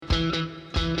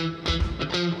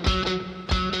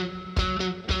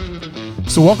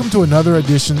So welcome to another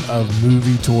edition of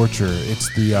Movie Torture.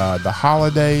 It's the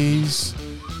holidays,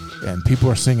 and people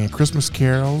are singing Christmas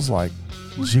carols like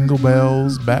Jingle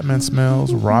Bells, Batman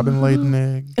Smells, Robin Laid an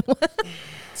Egg.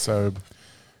 So,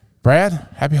 Brad,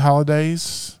 happy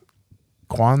holidays,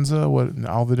 Kwanzaa,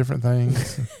 all the different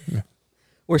things.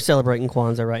 We're celebrating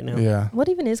Kwanzaa right now. Yeah. What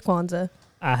even is Kwanzaa?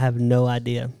 I have no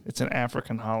idea. It's an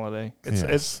African holiday. Yes.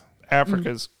 It's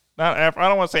Africa's not. I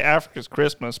don't want to say Africa's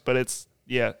Christmas, but it's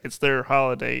their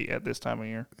holiday at this time of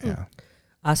year. Yeah.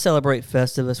 I celebrate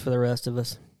Festivus for the rest of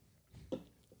us.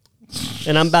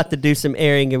 And I'm about to do some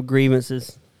airing of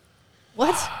grievances.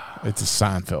 What? It's a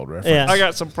Seinfeld reference. Yeah. I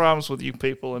got some problems with you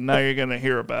people, and now you're going to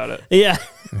hear about it. Yeah.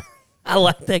 I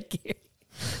like that, Gary.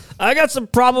 I got some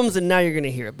problems, and now you're going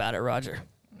to hear about it, Roger.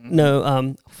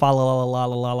 No, fa la la la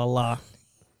la la la la.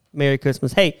 Merry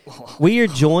Christmas. Hey, we are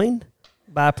joined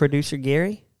by producer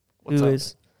Gary, who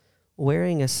is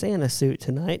wearing a Santa suit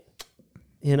tonight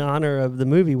in honor of the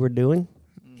movie we're doing.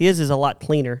 His is a lot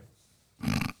cleaner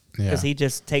because he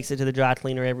just takes it to the dry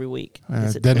cleaner every week.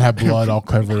 It doesn't have blood all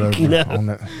covered over No. on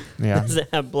it. Yeah. Doesn't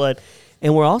have blood.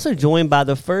 And we're also joined by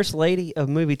the first lady of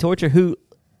Movie Torture, who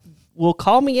will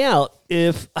call me out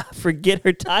if I forget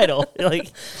her title.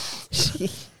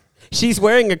 She's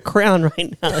wearing a crown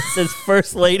right now that says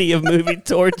First Lady of Movie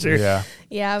Torture. Yeah.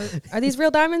 Yeah. Are these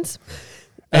real diamonds?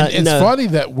 And it's no. funny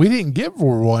that we didn't give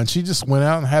her one. She just went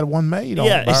out and had one made.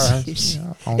 Yeah. Is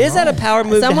that a power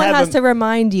move? Someone to have has to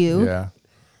remind you. Yeah.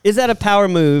 Is that a power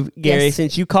move, Gary? Yes.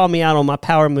 Since you called me out on my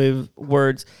power move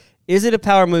words, is it a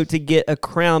power move to get a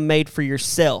crown made for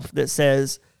yourself that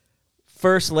says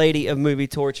First Lady of Movie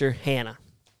Torture, Hannah?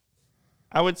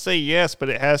 I would say yes, but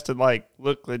it has to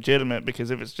look legitimate,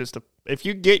 because if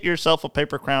you get yourself a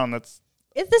paper crown, that's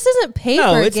If this isn't paper,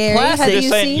 No, it's Gary, plastic. have just you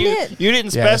saying seen it? you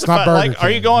didn't Yeah, it's not specify. Burger Are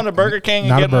you King. going to Burger King and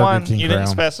Not a getting Burger one? King You didn't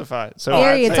crown. specify. So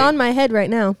Gary, I'd it's say on my head right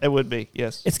now. It would be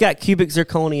yes, It's got cubic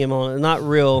zirconium on it, not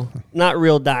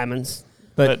real diamonds.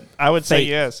 but I would say fake.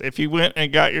 yes. If you went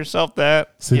and got yourself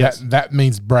that, See, yes. that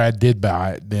means Brad did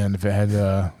buy it then if it had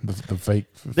the fake.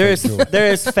 They're fake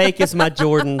as fake as my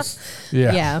Jordans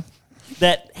yeah. Yeah.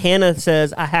 that Hannah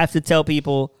says I have to tell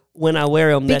people when I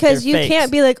wear them Because that they're you fakes.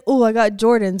 can't be like, oh, I got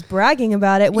Jordans, bragging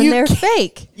about it when You they're can't.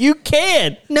 fake. You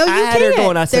can. No, you I had her can't.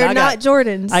 going, I said, They're I not got,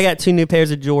 Jordans. I got 2 new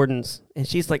pairs of Jordans. And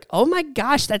she's like, oh my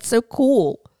gosh, that's so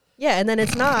cool. Yeah, and then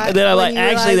it's not. And then I'm when like, you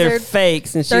actually, realize they're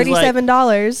fakes. And she's like,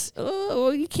 $37. oh,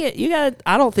 well, you can't. You got.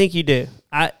 I don't think you do.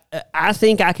 I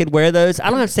think I could wear those. I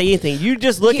don't have to say anything. You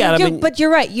just look at them. But you're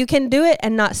right. You can do it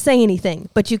and not say anything.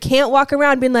 But you can't walk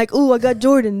around being like, "Ooh, I got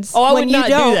Jordans." Oh, I when would not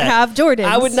you don't do that. have Jordans.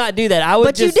 I would not do that. I would.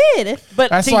 But just, you did. But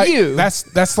That's to like you,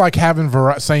 that's like having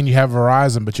saying you have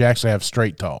Verizon, but you actually have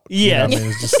Straight Talk. You know Yeah. what I mean?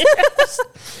 It's just,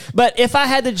 But if I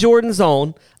had the Jordans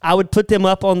on, I would put them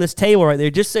up on this table right there,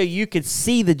 just so you could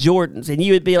see the Jordans, and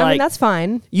you would be I like, mean, that's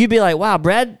fine. you'd be like, wow,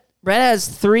 Brad has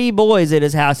 3 boys at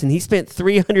his house, and he spent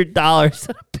 $300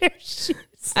 on a pair of shoes.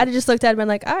 I'd have just looked at it and been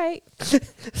like, "All right."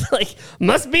 Like,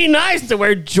 must be nice to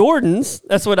wear Jordans.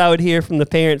 That's what I would hear from the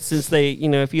parents, since they,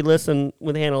 if you listen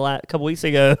with Hannah a couple weeks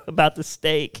ago about the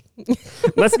steak.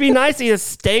 Must be nice to eat a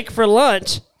steak for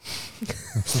lunch.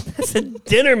 That's a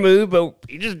dinner move, but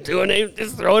you're just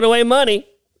throwing away money.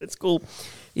 It's cool.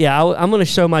 Yeah, I'm going to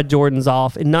show my Jordans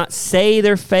off and not say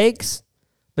they're fakes,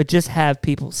 but just have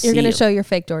people see You're going to them. show your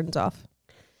fake Jordans off.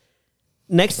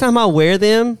 Next time I wear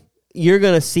them, you're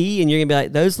going to see and you're going to be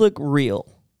like, those look real.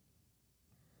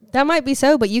 That might be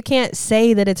so, but you can't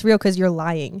say that it's real because you're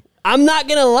lying. I'm not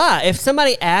going to lie. If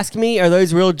somebody asked me, are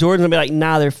those real Jordans? I'll be like,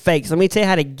 nah, they're fakes. Let me tell you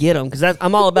how to get them, because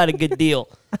I'm all about a good deal.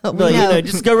 We Like, know.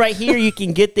 just go right here. You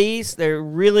can get these. They're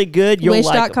really good. You'll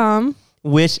like them. Wish.com.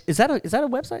 Wish. Is that a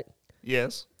website?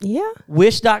 yes. Yeah.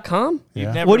 Wish.com?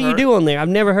 Yeah. Never What do you heard- do on there? I've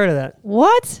never heard of that.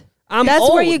 What? I'm That's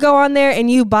old. where you go on there and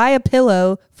you buy a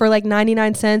pillow for like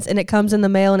 99 cents and it comes in the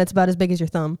mail and it's about as big as your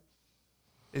thumb.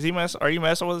 Are you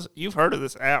messing with us? You've heard of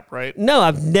this app, right? No,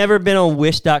 I've never been on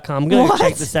Wish.com. I'm going to What?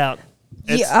 check this out.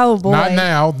 It's- Oh, boy. not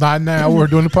now. We're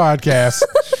doing the podcast.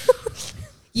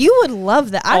 You would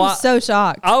love that. I'm I- so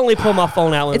shocked. I only pull my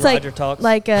phone out when It's Roger talks.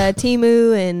 like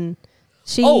Temu and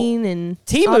Shein and all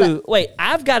Temu. that. Wait,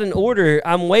 I've got an order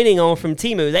I'm waiting on from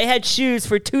Temu. They had shoes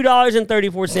for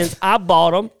 $2.34. I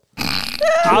bought them.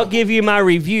 I'll give you my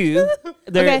review.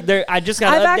 Okay. I just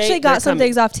got. I've actually got some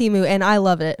things off Temu and I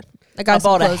love it. I got I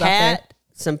some bought a clothes off there. hat,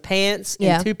 some pants,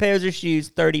 Yeah. and 2 pairs of shoes.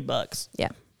 $30. Yeah.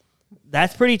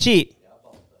 That's pretty cheap.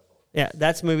 Yeah,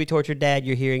 that's Movie Torture Dad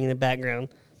you're hearing in the background.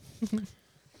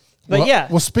 But well, yeah,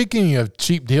 Well, speaking of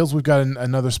cheap deals, we've got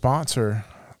another sponsor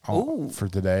for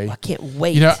today. I can't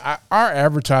wait. You know, our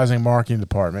advertising marketing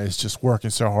department is just working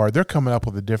so hard. They're coming up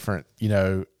with a different,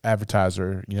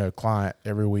 advertiser, client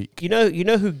every week. You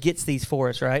know who gets these for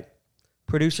us, right?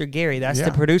 Producer Gary. That's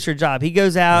the producer job. He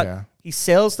goes out, he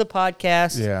sells the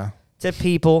podcast to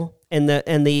people, and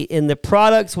the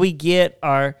products we get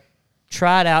are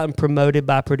tried out and promoted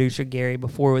by producer Gary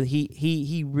before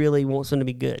he really wants them to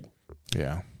be good.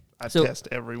 Yeah. I test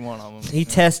every one of them. He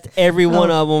tests every one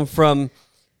of them from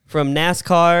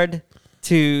NASCAR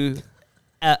to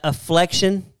a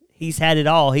flexion. He's had it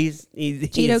all. He's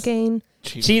Cheeto cane.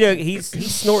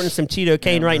 He's snorting some Cheeto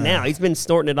cane right now. He's been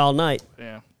snorting it all night.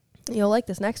 Yeah. You'll like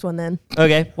this next one then.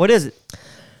 Okay, what is it?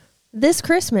 This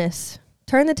Christmas,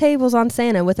 turn the tables on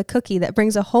Santa with a cookie that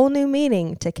brings a whole new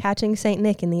meaning to catching St.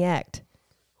 Nick in the act.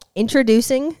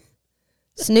 Introducing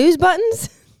snooze buttons,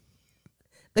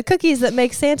 the cookies that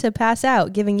make Santa pass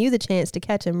out, giving you the chance to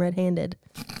catch him red-handed.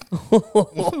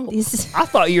 I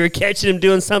thought you were catching him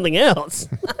doing something else.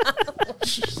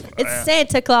 It's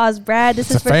Santa Claus, Brad. This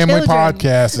is It's a for family children.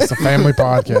 podcast. It's a family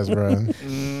podcast, bro.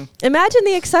 Imagine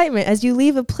the excitement as you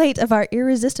leave a plate of our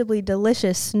irresistibly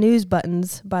delicious snooze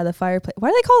buttons by the fireplace. Why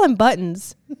do they call them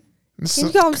buttons? Can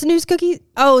you call them snooze cookies?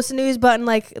 Oh, snooze button,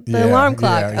 like the alarm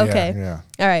clock. Okay. Yeah.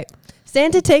 All right.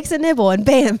 Santa takes a nibble and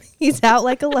bam, he's out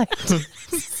like a light.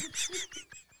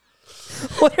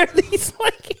 What are these,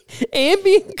 like,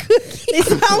 ambient cookies? They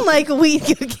sound like wheat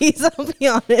cookies, I'll be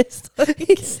honest.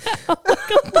 They sound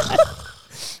like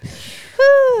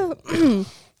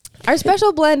Our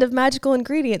special blend of magical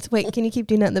ingredients. Wait, can you keep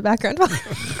doing that in the background?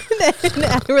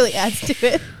 That really adds to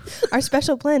it. Our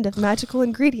special blend of magical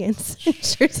ingredients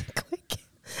ensures a quick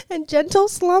and gentle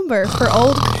slumber for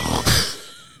old.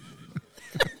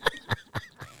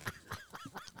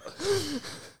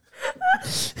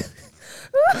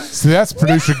 See, that's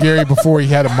producer Gary before he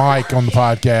had a mic on the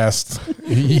podcast.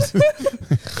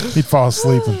 He'd fall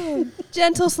asleep.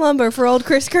 Gentle slumber for old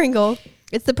Kris Kringle.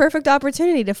 It's the perfect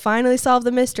opportunity to finally solve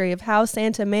the mystery of how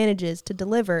Santa manages to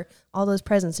deliver all those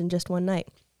presents in just one night.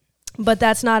 But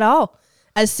that's not all.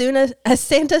 As soon as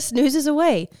Santa snoozes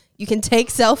away, you can take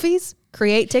selfies,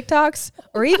 create TikToks,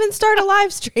 or even start a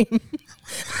live stream.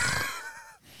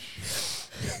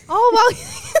 All while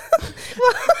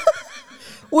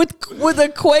with a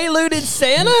Quaaluded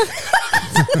Santa?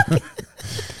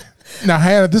 Now,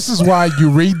 Hannah, this is why you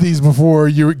read these before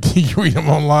you read them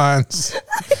online.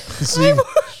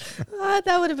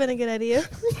 That would have been a good idea.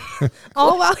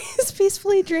 All while he's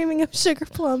peacefully dreaming of sugar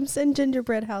plums and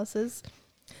gingerbread houses.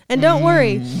 And don't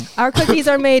worry, our cookies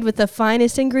are made with the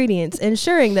finest ingredients,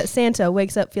 ensuring that Santa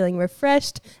wakes up feeling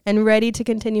refreshed and ready to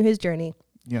continue his journey.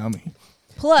 Yummy.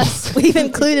 Plus, we've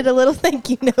included a little thank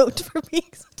you note for being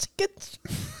such a good.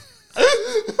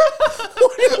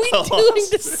 What are we doing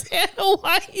to Santa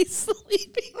while he's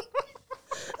sleeping?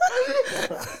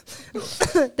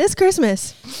 This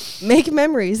Christmas, make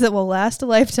memories that will last a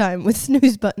lifetime with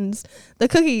snooze buttons, the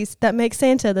cookies that make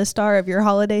Santa the star of your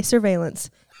holiday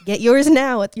surveillance. Get yours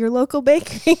now at your local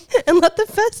bakery and let the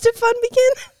festive fun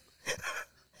begin.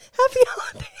 Happy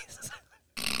holidays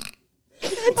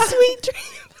and sweet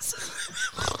dreams.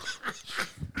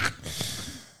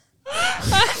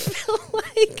 I feel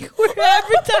like we're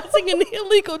advertising an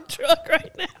illegal drug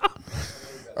right now.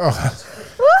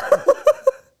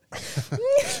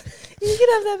 You can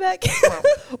have that back.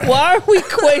 Why are we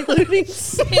Quaaluding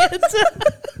Santa?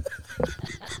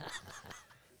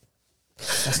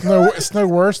 It's no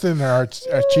worse than our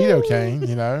Cheeto cane,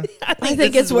 you know. I think this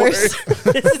it's is worse.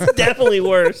 This is definitely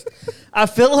worse. I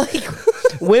feel like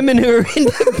women who are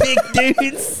into big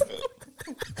dudes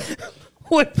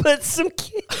would put some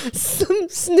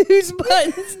snooze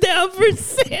buttons down for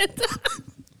Santa.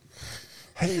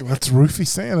 Hey, let's roofie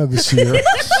Santa this year.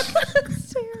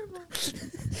 That's terrible.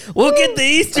 We'll get the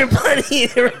Easter bunny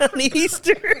around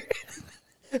Easter.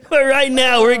 But right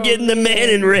now, we're getting the man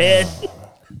in red.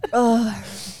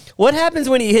 What happens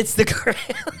when he hits the ground?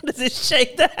 Does it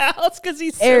shake the house? Because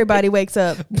he's so Everybody wakes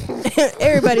up.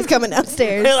 Everybody's coming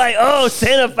downstairs. They're like, oh,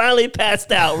 Santa finally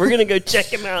passed out. We're going to go check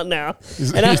him out now.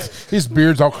 His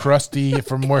beard's all crusty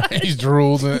from where he's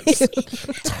drooled, and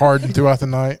it's hardened throughout the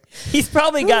night. He's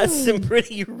probably got some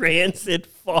pretty rancid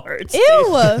farts.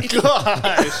 Ew.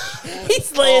 Dude.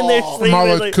 He's laying there From sleeping. all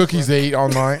those Like, cookies they eat all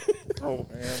night. Oh,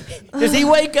 man. does he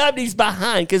wake up and he's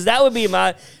behind? Because that would be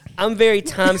I'm very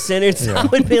time-centered, so I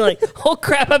would be like, oh,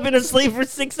 crap, I've been asleep for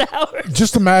 6 hours.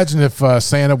 Just imagine if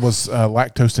Santa was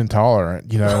lactose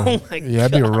intolerant, you know. Oh, my yeah,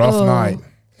 it'd be a rough night.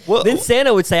 Well, Then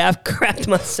Santa would say, I've crapped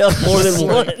myself more than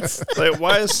once. like,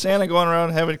 why is Santa going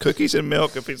around having cookies and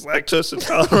milk if he's lactose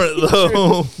intolerant,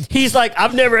 though? He's like,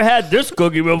 I've never had this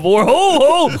cookie before.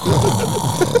 Ho,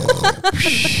 ho.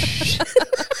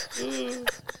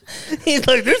 He's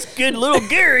like, this kid, little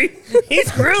Gary,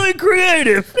 he's really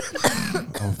creative.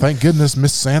 Oh, thank goodness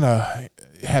Miss Santa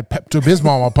had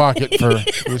Pepto-Bismol in my pocket for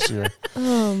this year.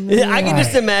 Oh man. I can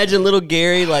just imagine little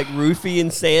Gary like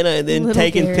roofing Santa and then Little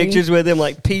taking Gary. pictures with him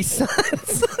like peace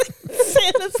signs.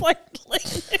 Santa's like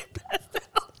laying there passed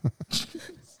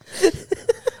out.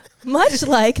 Much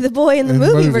like the boy in the In the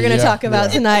movie we're movie, going to yeah, talk about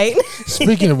yeah. tonight.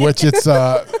 Speaking of which, it's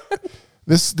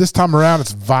this time around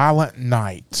it's Violent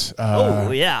Night. Oh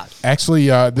yeah. Actually,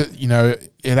 it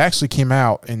actually came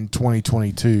out in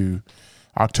 2022,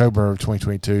 October of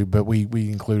 2022, but we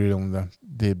included it on the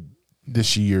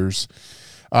this year's.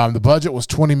 The budget was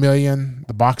 $20 million.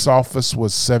 The box office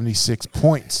was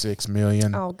 $76.6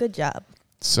 million. Oh, good job.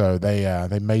 So they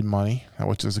made money,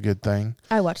 which is a good thing.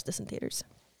 I watched this in theaters.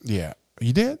 Yeah,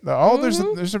 you did. Oh, there's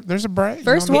a break. You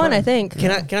First know what one, mean? I think.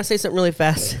 Can I say something really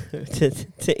fast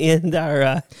to end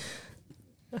our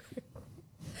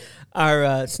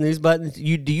snooze buttons?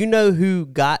 Do you know who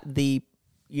got the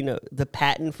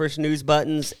patent for snooze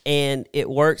buttons and it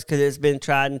works because it's been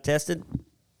tried and tested?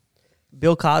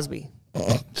 Bill Cosby.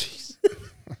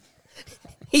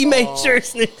 He made sure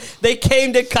they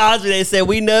came to Cosby. They said,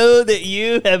 "We know that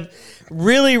you have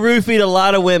really roofied a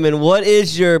lot of women. What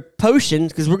is your potion?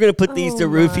 Because we're going to put these to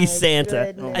roofie my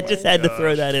Santa." goodness. I just had to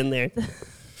throw that in there.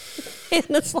 And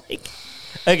it's like,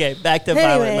 okay, back to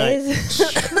Violent Night.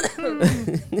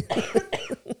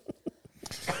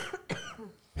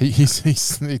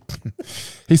 Anyways,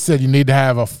 He said you need to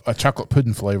have a chocolate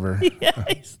pudding flavor Yeah,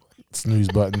 he's- snooze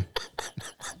button.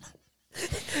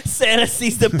 Santa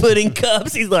sees the pudding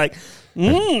cups. He's like,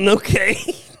 okay.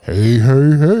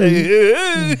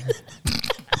 Hey.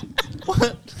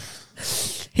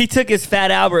 He took his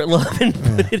Fat Albert love and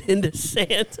put it into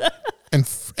Santa. And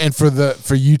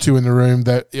for you two in the room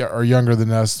that are younger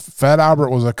than us, Fat Albert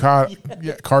was a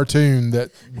cartoon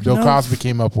that Bill Cosby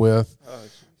came up with.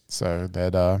 So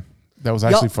that was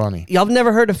actually funny. Y'all have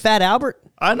never heard of Fat Albert?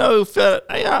 I know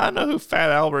who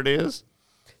Fat Albert is.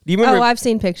 Do you remember? oh, I've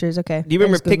seen pictures. Okay. Do you I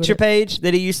remember just Googled Picture it. Page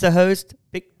that he used to host?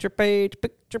 Picture Page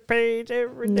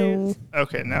every day. No.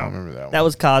 Okay, I now. remember that one. That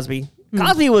was Cosby.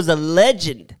 Cosby was a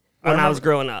legend when I was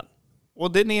growing up. Well,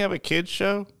 didn't he have a kids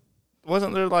show?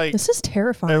 Wasn't there like This is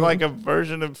terrifying. a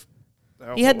version of?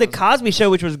 He had the Cosby Show,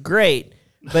 which was great,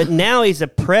 but now he's a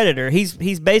predator.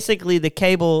 He's basically the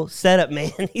cable setup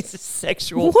man. He's a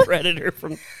sexual What? predator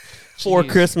from Four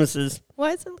Christmases.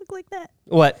 Why does it look like that?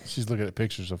 What? She's looking at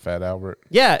pictures of Fat Albert.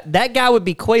 Yeah, that guy would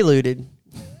be quaaluded.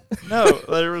 No,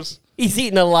 there was He's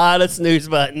eaten a lot of snooze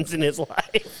buttons in his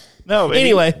life. no. but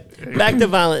Anyway, back to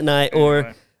Violent Night, or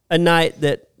Anyway. a night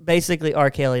that basically R.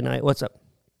 Kelly night. What's up?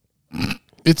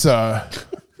 It's why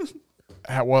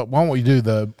don't we do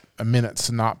a minute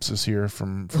synopsis here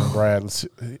from Brad? Let's see.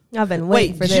 I've been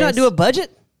Wait, waiting for did this. you not do a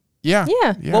budget? Yeah.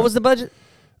 Yeah. What was the budget?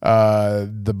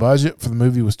 the budget for the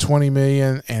movie was $20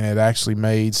 million, and it actually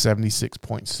made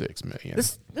 $76.6 million.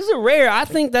 This is a rare. I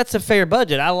think that's a fair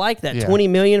budget. I like that. Yeah. $20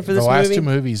 million for this the last movie. two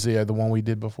movies, yeah, the one we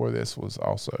did before this was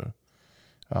also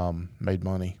made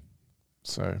money.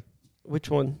 So Which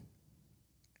one?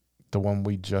 the one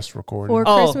we just recorded. For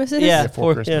Christmases? Yeah, Yeah,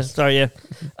 for Christmas. Yeah, sorry, yeah.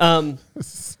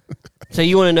 So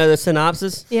you want to know the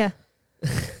synopsis? Yeah.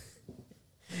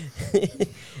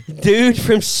 Dude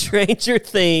from Stranger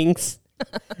Things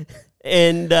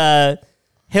and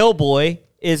Hellboy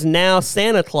is now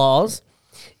Santa Claus,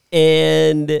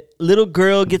 and little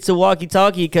girl gets a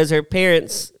walkie-talkie because her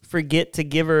parents forget to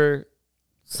give her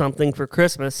something for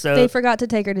Christmas. So They forgot to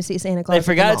take her to see Santa Claus. they at the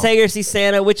forgot to mall. take her to see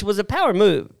Santa, which was a power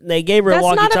move. They gave her That's a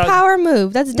walkie-talkie. not a power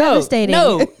move. That's devastating.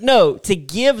 No, to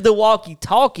give the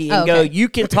walkie-talkie and Oh, okay. go, you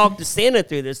can talk to Santa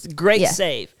through this. Great Yeah.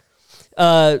 save.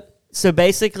 So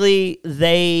basically,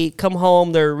 they come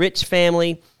home. They're a rich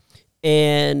family,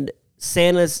 and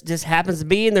Santa's just happens to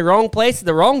be in the wrong place at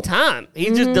the wrong time.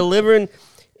 He's just delivering.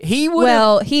 He would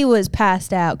Well, he was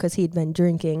passed out because he'd been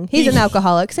drinking. He's an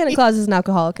alcoholic. Santa Claus is an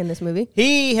alcoholic in this movie.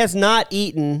 He has not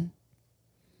eaten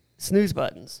snooze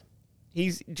buttons.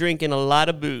 He's drinking a lot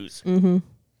of booze. Mm-hmm.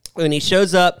 When he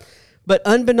shows up, but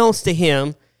unbeknownst to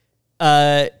him,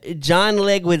 John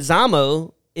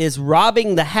Leguizamo is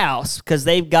robbing the house because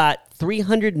they've got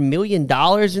 $300 million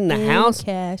in the house.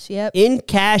 Cash, yep. In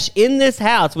cash in this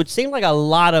house, which seemed like a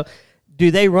lot of. Do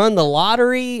they run the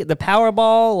lottery, the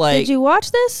Powerball? Like, Did you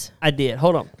watch this? I did.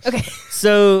 Hold on. Okay.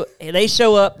 So they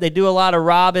show up. They do a lot of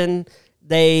robbing.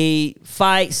 They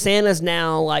fight. Santa's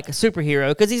now like a superhero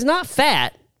because he's not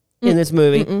fat in this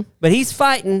movie, but he's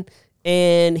fighting,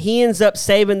 and he ends up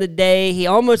saving the day. He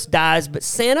almost dies, but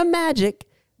Santa magic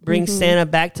brings Santa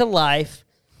back to life.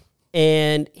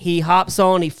 and he hops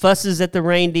on. He fusses at the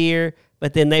reindeer,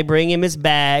 but then they bring him his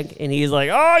bag, and he's like,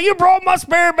 "Oh, you brought my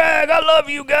spare bag. I love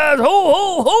you guys. Ho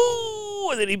ho ho!"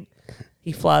 And then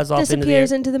he flies off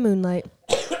Disappears into into the moonlight.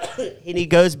 the air, and he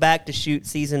goes back to shoot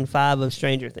season 5 of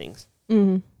Stranger Things.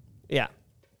 Mm-hmm. Yeah,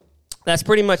 that's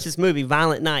pretty much this movie,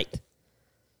 Violent Night,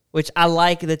 which I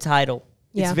like the title.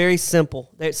 It's Yeah. very simple.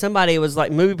 Somebody was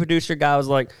like, movie producer guy was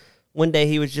like, one day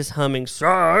he was just humming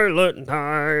Silent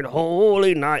Night,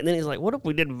 Holy Night. And then he's like, what if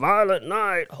we did Violent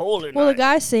Night, Holy Well, the Night?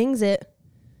 guy sings it.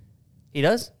 He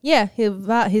does? Yeah,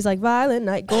 he's like violent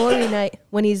night, gory night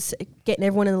when he's getting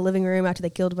everyone in the living room after they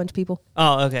killed a bunch of people.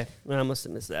 Oh, okay. Well, I must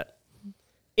have missed that.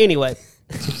 Anyway,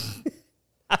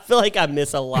 I feel like I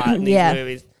miss a lot in these Yeah.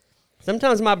 movies.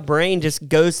 Sometimes my brain just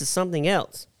goes to something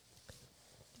else.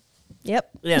 Yep.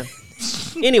 Yeah.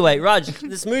 Anyway, Roger,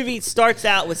 this movie starts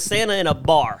out with Santa in a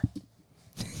bar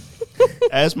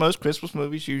As most Christmas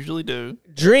movies usually do.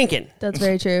 drinking That's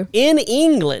very true. in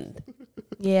England.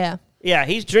 Yeah. Yeah,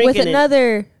 he's drinking. With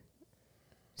another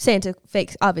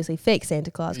obviously fake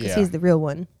Santa Claus because Yeah. he's the real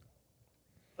one.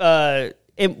 And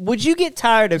would you get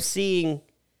tired of seeing,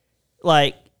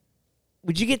 like,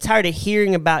 would you get tired of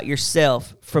hearing about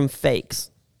yourself from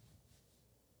fakes?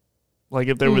 Like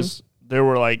if there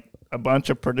were like a bunch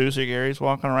of producer Garys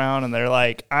walking around and they're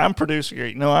like, I'm producer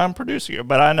Gary. No, I'm producer Gary,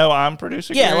 but I know I'm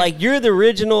producer Yeah, Gary. like you're the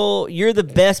original, you're the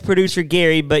best producer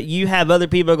Gary, but you have other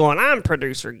people going, I'm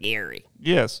producer Gary.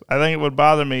 Yes. I think it would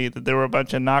bother me that there were a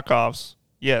bunch of knockoffs.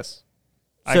 Yes.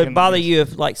 I So can- it'd bother you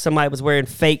if like somebody was wearing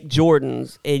fake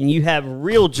Jordans and you have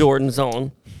real Jordans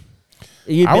on.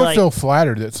 You'd I be would like, feel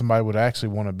flattered that somebody would actually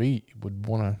want to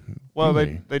Well,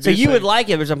 me. they do so you say- would like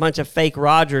it if there's a bunch of fake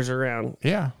Rogers around.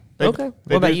 Yeah. Okay.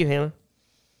 they What about do- you, Hannah?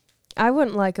 I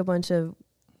wouldn't like a bunch of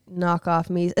knockoff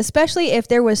me's, especially if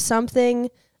there was something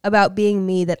about being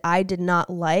me that I did not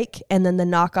like, and then the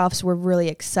knockoffs were really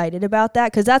excited about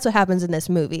that, because that's what happens in this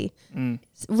movie.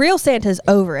 Real Santa's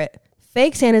over it.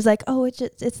 Fake Santa's like, oh, it's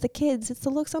the kids. It's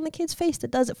the looks on the kid's face that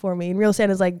does it for me. And real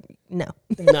Santa's like, no.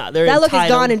 Nah, they're That look is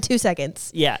entitled. gone in 2 seconds.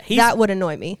 Yeah, That would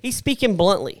annoy me. he's speaking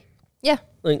bluntly. Yeah.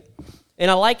 Like, and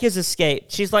I like his escape.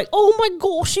 She's like, oh my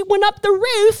gosh, she went up the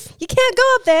roof. You can't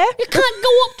go up there. You can't go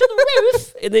up to the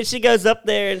roof. And then she goes up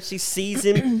there and she sees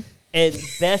him. And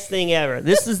best thing ever.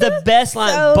 This is the best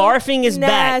line. So Barfing is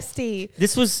nasty. back.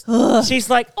 This was, she's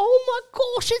like, oh my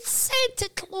gosh, it's Santa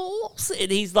Claus.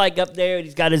 And he's like up there and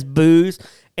he's got his booze.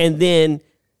 And then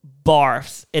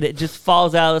barfs. And it just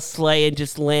falls out of the sleigh and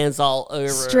just lands all over her.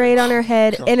 Straight on her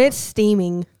head, and it's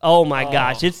steaming. Oh my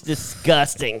gosh, it's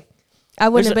disgusting. I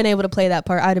wouldn't There's have been able to play that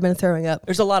part. I'd have been throwing up.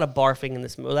 There's a lot of barfing in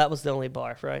this movie. That was the only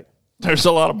barf, right? There's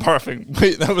a lot of barfing.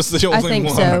 Wait, that was the only think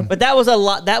one. so. But that was a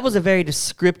lot. That was a very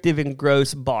descriptive and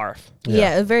gross barf.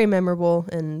 Yeah, very memorable.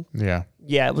 And Yeah.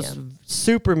 Yeah, it was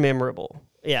super memorable.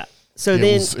 Yeah. So It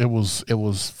then,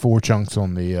 was 4 chunks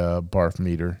on the barf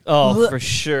meter. oh, for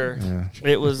sure,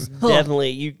 it was definitely.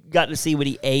 You got to see what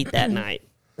he ate that night.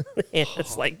 And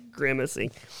it's like grimacing.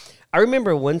 I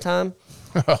remember one time.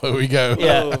 Oh, here we go.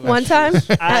 Yeah, one time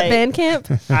at band camp,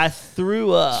 I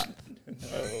threw up.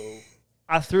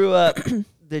 I threw up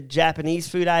the Japanese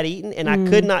food I'd eaten, and I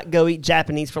could not go eat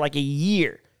Japanese for like a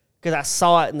year because I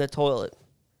saw it in the toilet.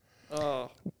 that's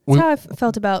how I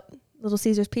felt about Little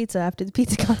Caesars pizza after the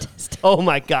pizza contest. Oh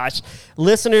my gosh.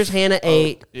 Listeners, Hannah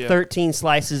ate yeah. 13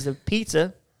 slices of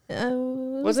pizza.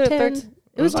 Wasn't it 13? 10?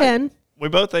 It was like- 10. We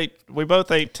both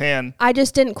ate 10. I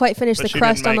just didn't quite finish But the she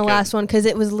crust didn't on the make it. last one because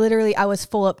it was literally, I was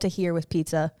full up to here with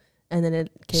pizza. And then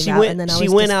it came She out, went- and then I she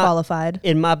was went out- disqualified.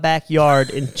 In my backyard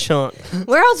in chunk.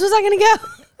 Where else was I going to go?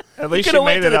 At least Could you have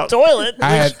went made to it the out. toilet.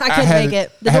 I couldn't make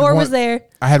it. The I had door one- was there.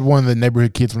 I had one of the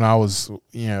neighborhood kids when I was,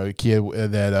 a kid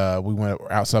that we went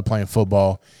outside playing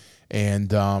football,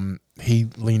 and he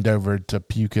leaned over to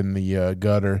puke in the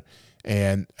gutter,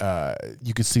 and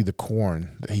you could see the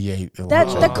corn that he ate. a That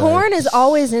lot the that corn day. is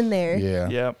always in there. Yeah.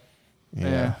 Yep.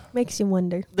 Yeah. Makes you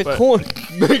wonder. The But- corn.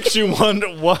 Makes you wonder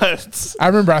what. I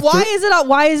remember.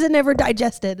 Why is it never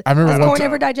digested? I remember Is one corn time.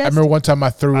 ever I digested? remember one time I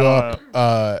threw I up,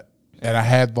 don't and I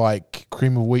had like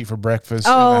cream of wheat for breakfast,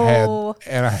 Oh.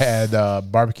 and I had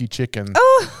barbecue chicken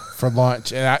Oh, for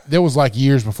lunch, and there was like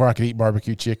years before I could eat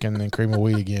barbecue chicken and cream of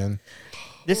wheat again.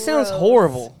 This sounds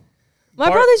horrible. my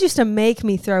brothers used to make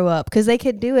me throw up because they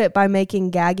could do it by making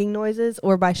gagging noises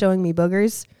or by showing me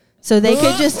boogers. So they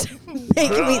could just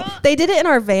make me. They did it in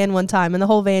our van one time, and the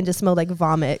whole van just smelled like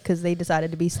vomit because they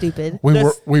decided to be stupid.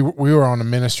 We were on a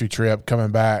ministry trip coming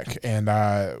back, and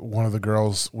one of the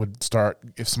girls would start,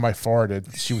 if somebody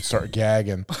farted, she would start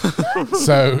gagging.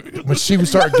 So when she would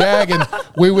start gagging,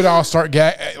 we would all start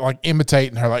like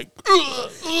imitating her, like,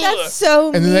 That's so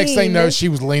mean. And the next thing you know, she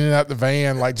was leaning out the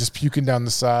van, like just puking down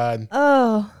the side.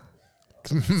 Oh,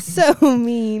 so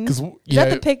mean. Because Is that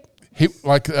the pic?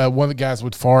 one of the guys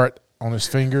would fart on his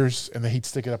fingers, and then he'd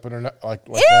stick it up in her like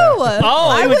Ew! that.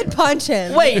 I would punch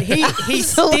him. Wait, he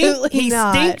Absolutely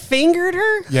not. stink fingered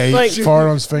her? Yeah, he like, farted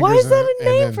on his fingers. Why is that and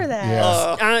a name then- for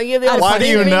that? Yeah. yeah, the old Why do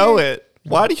you finger. know it?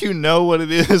 Why do you know what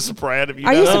it is, Brad? If you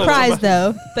Are you don't know surprised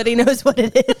though that he knows what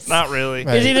it is? Not really.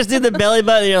 Hey. Did you just do the belly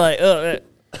button? And you're like, oh.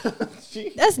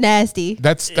 That's nasty.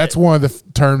 That's one of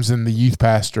the terms in the youth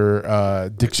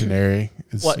pastor dictionary.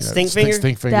 Is, What, stink finger?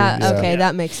 Stink finger. That yeah. okay, Yeah.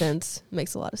 that makes sense.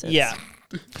 Makes a lot of sense. Yeah.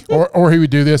 Or he would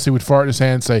do this. He would fart in his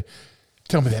hand and say,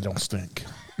 "Tell me that don't stink."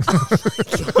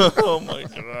 Oh my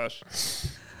gosh.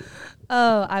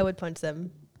 Oh, I would punch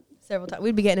them several times.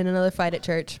 We'd be getting in another fight at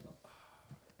church.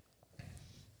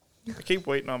 I keep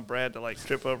waiting on Brad to like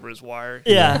trip over his wire.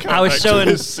 Yeah, Come I was back to showing.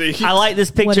 his seat. I like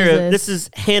this picture. is This is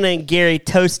Hannah and Gary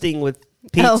toasting with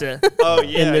pizza Oh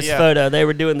yeah, in this yeah. photo. They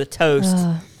were doing the toast.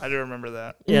 I do remember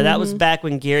that. Yeah, that was back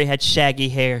when Gary had shaggy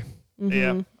hair.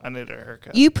 Yeah, I needed a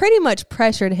haircut. You pretty much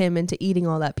pressured him into eating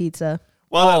all that pizza.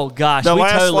 Well, Oh gosh, the we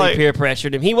last, totally like- peer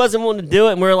pressured him. He wasn't wanting to do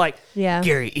it, and we were like, Yeah.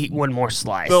 Gary, eat one more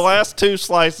slice. the last 2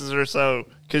 slices or so,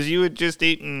 because you had just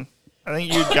eaten. I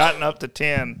think you'd gotten up to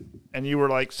 10, and you were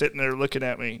like sitting there looking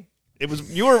at me. It was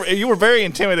you were very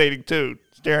intimidating too,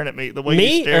 staring at me the way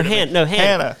Me you stared or at Han- me. no, Hannah.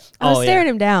 Hannah. I was Oh, yeah. staring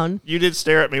him down. You did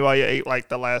stare at me while you ate like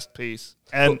the last piece,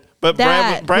 and but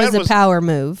That Brad was a power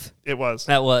move. It was.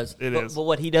 That was. It but, is. But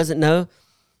what he doesn't know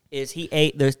is he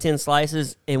ate those 10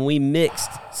 slices, and we mixed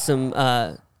some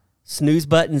snooze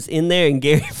buttons in there, and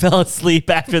Gary fell asleep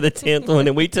after the 10th one,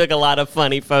 and we took a lot of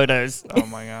funny photos. Oh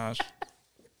my gosh.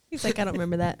 He's like, I don't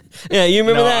remember that. Yeah, you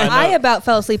remember No, that? I I know. about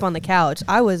fell asleep on the couch.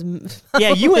 I was. Yeah,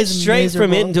 you I went was straight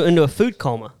from it miserable. into a food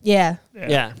coma. Yeah.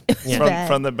 Yeah. yeah. bad.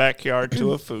 From the backyard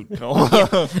to a food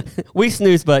coma. We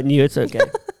snooze button you. It's okay.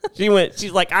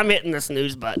 She's like, I'm hitting the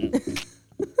snooze button.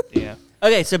 Yeah.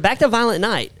 Okay, so back to Violent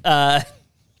Night.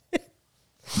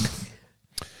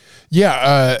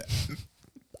 Yeah,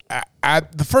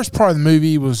 the first part of the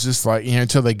movie was just like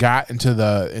until they got into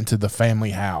the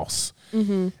family house,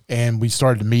 and we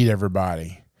started to meet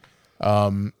everybody,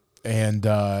 and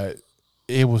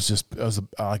it was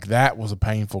like that was a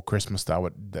painful Christmas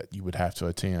that you would have to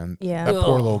attend. Yeah. that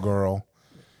poor little girl,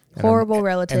 and Horrible her-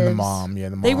 relatives. and the mom. Yeah,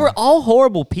 the mom. They were all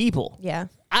horrible people. Yeah.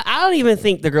 I don't even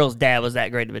think the girl's dad was that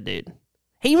great of a dude.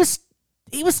 He was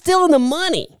stealing the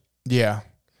money. Yeah,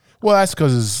 well, that's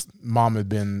because his mom had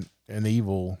been an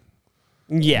evil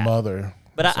Yeah. mother.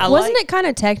 But I Wasn't like, it kind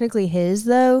of technically his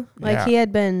though? Like Yeah. he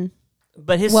had been.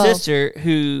 But his well- sister,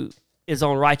 who is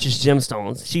on Righteous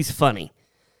Gemstones, she's funny.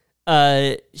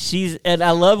 And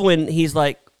I love when he's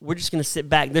like, we're just gonna sit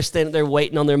back. They're standing there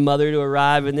waiting on their mother to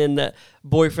arrive, and then the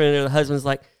boyfriend or the husband's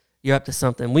like, "You're up to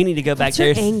something. We need to go back What's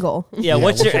your there." angle? Yeah,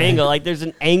 what's your angle? Like, there's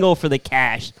an angle for the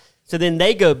cash. So then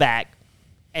they go back,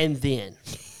 and then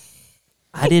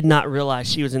I did not realize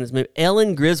she was in this movie.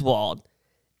 Ellen Griswold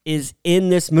is in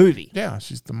this movie. Yeah,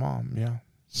 she's the mom. Yeah,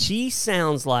 She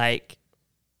sounds like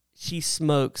she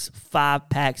smokes 5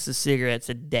 packs of cigarettes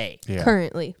a day. yeah.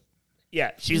 Currently.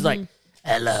 Yeah, she's like,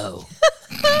 hello,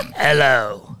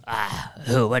 hello.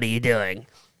 What are you doing?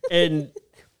 And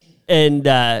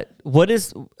what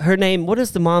is her name? What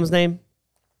is the mom's name?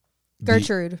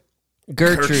 Gertrude.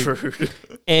 Gertrude.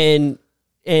 And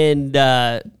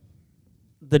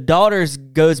the daughter's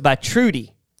goes by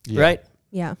Trudy, Yeah. right?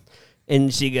 Yeah.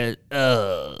 And she goes,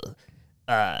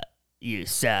 you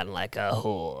sound like a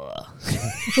whore.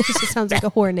 She sounds like a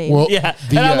whore name. Well, Yeah.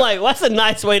 the, And I'm like, what's a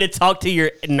nice way to talk to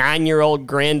your 9-year-old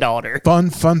granddaughter?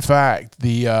 Fun fact: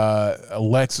 the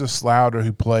Alexis Louder,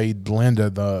 who played Linda,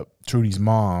 the Trudy's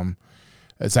mom,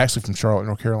 is actually from Charlotte,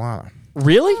 North Carolina.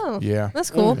 Really? Oh, Yeah, that's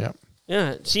cool. Yep.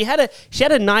 Yeah. She had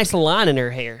a nice line in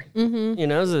her hair. Mm-hmm. You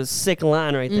know, it was a sick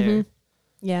line right there.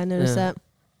 Yeah, I noticed Yeah. that.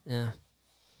 Yeah.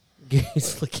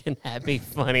 Gary's looking at me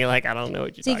funny, like I don't know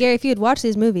what you're See, talking Gary, if you had watched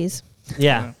these movies,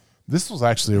 Yeah. This was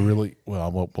actually a really we'll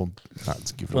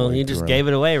not give it Well, away. you too just early. gave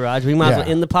it away, Raj. We might as well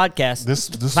Yeah. end the podcast. This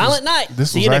Violent was, Night.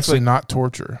 This See was you next actually week. not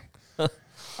torture.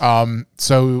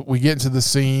 So we get into the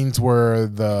scenes where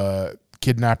the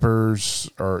kidnappers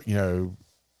or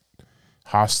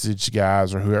hostage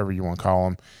guys or whoever you want to call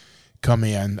them come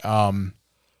in,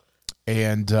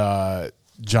 and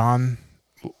John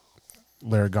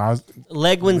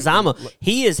Leguizamo.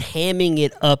 He is hamming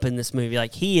it up in this movie.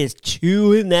 Like he is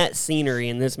chewing that scenery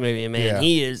in this movie, man. Yeah.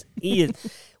 He is.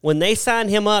 When they signed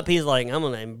him up, he's like, I'm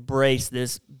gonna embrace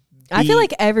this. I feel beat.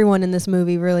 like everyone in this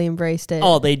movie really embraced it.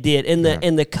 Oh, they did. And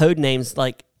the code names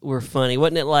like were funny.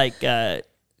 Wasn't it like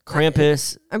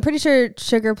Krampus, I'm pretty sure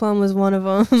Sugar Plum was one of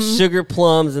them. sugar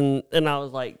plums, and I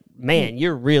was like, man,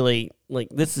 you're really like,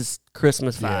 this is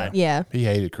Christmas vibe. Yeah. He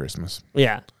hated Christmas.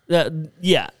 Yeah.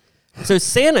 Yeah. So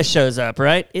Santa shows up,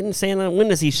 right? Isn't Santa, when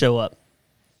does he show up?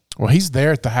 Well, he's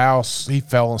there at the house. He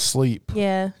fell asleep.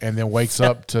 Yeah. And then wakes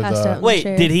up to Passed out. the. Wait,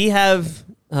 Sure. did he have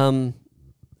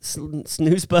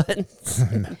snooze buttons?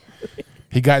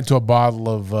 He got into a bottle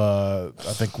of,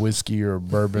 I think, whiskey or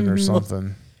bourbon or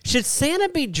something. Should Santa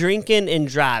be drinking and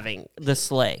driving the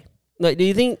sleigh? Like, do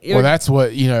you think? Well, that's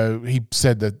what, he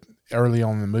said that early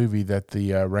on in the movie that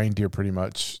the reindeer pretty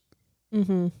much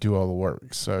do all the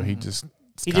work. So he just.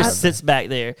 He just sits back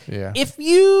there. Yeah. If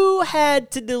you had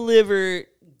to deliver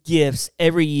gifts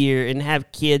every year and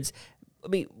have kids, I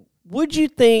mean, would you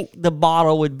think the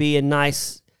bottle would be a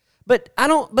nice? But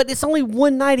it's only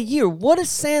one night a year. What does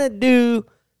Santa do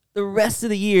the rest of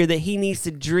the year that he needs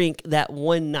to drink that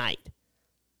one night?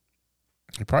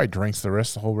 He probably drinks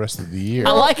the whole rest of the year.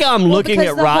 I like how I'm looking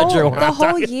because at Roger. when The I'm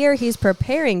whole talking. year he's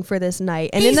preparing for this night,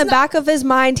 and He's in the back of his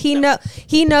mind, he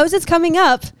knows it's coming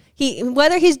up.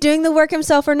 Whether he's doing the work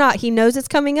himself or not, he knows it's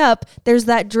coming up. There's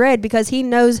that dread because he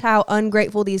knows how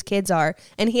ungrateful these kids are,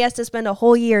 and he has to spend a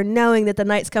whole year knowing that the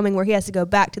night's coming where he has to go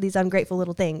back to these ungrateful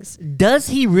little things. Does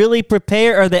he really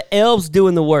prepare, or are the elves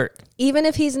doing the work? Even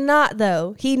if he's not,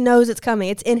 though, he knows it's coming.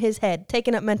 It's in his head,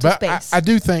 taking up mental But space. I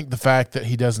do think the fact that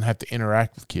he doesn't have to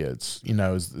interact with kids,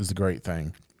 is a great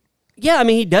thing. Yeah, I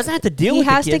mean, he doesn't have to deal He with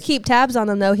has the to kids. keep tabs on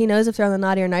them, though. He knows if they're on the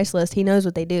naughty or nice list. He knows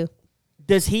what they do.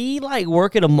 Does he like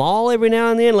work at a mall every now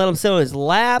and then? Let them sit on his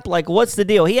lap? Like, what's the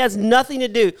deal? He has nothing to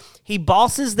do. He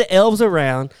bosses the elves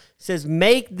around. Says,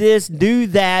 "Make this, do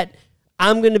that.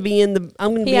 I'm going to be in the.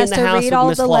 I'm going to He be in has the to house read with all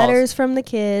Miss the Claus." letters from the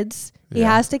kids. He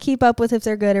Yeah. has to keep up with if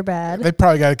they're good or bad. They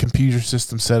probably got a computer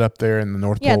system set up there in the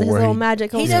North Yeah, Pole his where little he,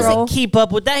 magical He scroll. doesn't keep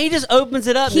up with that. He just opens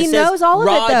it up. He and it says, knows all of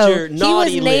Roger, it though. He was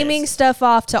naughty naming list. stuff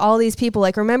off to all these people.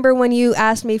 Like, remember when you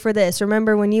asked me for this?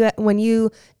 Remember when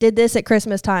you did this at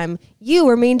Christmas time? You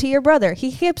were mean to your brother.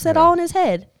 He keeps it all in his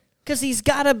head. Because he's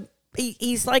got a.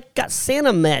 He's like got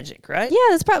Santa magic, right?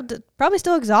 Yeah, that's probably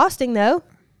still exhausting though.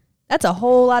 That's a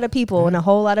whole lot of people and a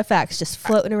whole lot of facts just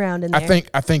floating around in there.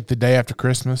 I think the day after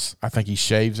Christmas, I think he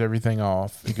shaves everything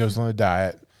off. He goes on a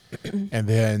diet, and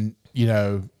then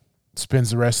spends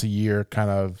the rest of the year kind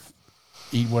of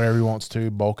eating whatever he wants to,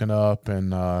 bulking up,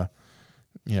 and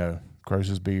grows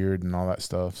his beard and all that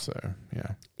stuff. So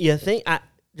yeah, You think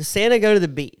does Santa go to the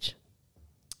beach?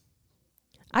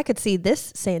 I could see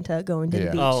this Santa going to the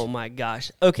Yeah. beach. Oh my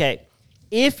gosh. Okay.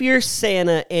 If you're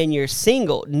Santa and you're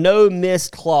single, no Miss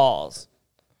Claus,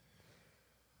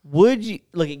 would you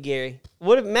look at Gary?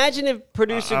 Imagine if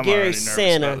producer I'm Gary already nervous about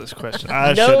Santa, this question.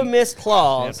 I no shouldn't- Miss You have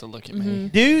Claus, to look at me.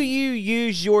 do you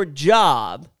use your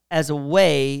job as a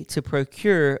way to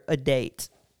procure a date?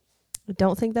 I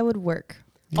don't think that would work.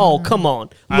 Oh, come on.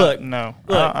 Look. No.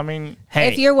 Look. I mean, Hey.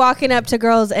 If you're walking up to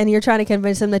girls and you're trying to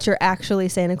convince them that you're actually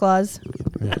Santa Claus,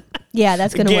 yeah,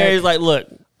 that's gonna Gary's work. like,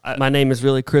 look, my name is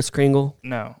really Chris Kringle.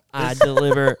 no. I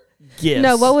deliver gifts.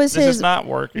 No, what was This his? is not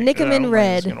working. Nick 'em I in don't think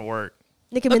red. It's going to work.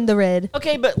 Nick him in the red.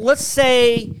 Okay, but let's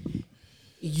say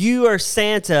you are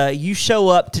Santa. You show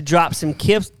up to drop some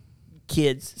gifts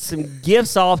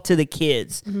off to the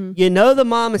kids. Mm-hmm. You know the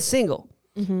mom is single.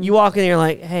 You walk in there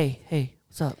like, hey,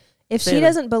 what's up? If she Santa.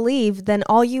 doesn't believe, then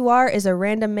all you are is a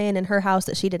random man in her house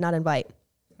that she did not invite.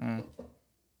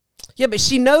 Yeah, but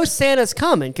she knows Santa's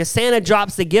coming because Santa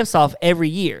drops the gifts off every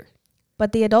year.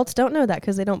 But the adults don't know that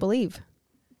because they don't believe.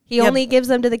 He Yeah. only gives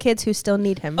them to the kids who still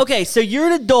need him. Okay, so you're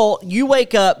an adult. You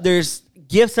wake up. There's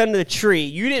gifts under the tree.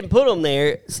 You didn't put them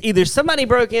there. Either somebody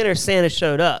broke in or Santa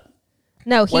showed up.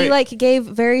 No, he Wait. gave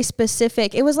very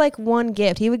specific. It was like one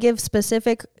gift. He would give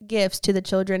specific gifts to the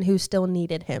children who still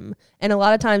needed him. And a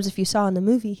lot of times, if you saw in the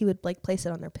movie, he would place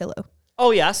it on their pillow. Oh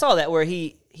yeah, I saw that where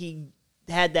he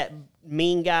had that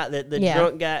mean guy, the Yeah.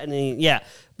 drunk guy, and then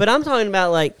But I'm talking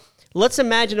about like, let's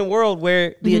imagine a world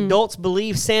where the adults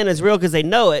believe Santa's real because they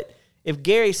know it. If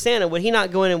Gary's Santa, would he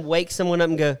not go in and wake someone up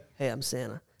and go, "Hey, I'm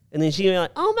Santa"? And then she'd be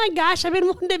like, "Oh my gosh, I've been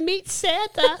wanting to meet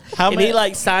Santa." And he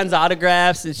like signs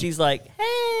autographs, and she's like,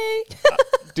 "Hey."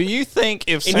 Do you think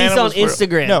if And Santa he's on was real-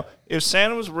 Instagram. No, if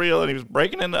Santa was real and he was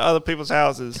breaking into other people's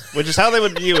houses, which is how they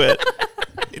would view it,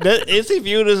 is he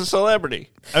viewed as a celebrity?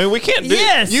 I mean, we can't do.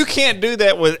 Yes. You can't do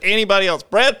that with anybody else.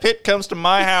 Brad Pitt comes to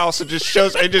my house and just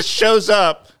shows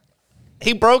up.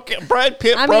 Brad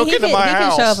Pitt broke he into can, my he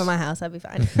house. can show up at my house. That'd be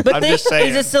fine. But I'm just saying.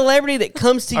 he's a celebrity that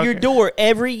comes to your Okay. door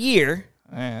every year.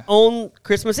 Yeah. On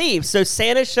Christmas Eve. So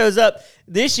Santa shows up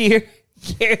this year.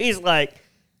 Gary's like,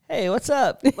 "Hey, what's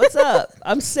up? What's up?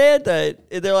 I'm Santa."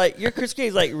 And they're like, "You're Chris Kringle."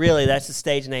 He's like, "Really? That's the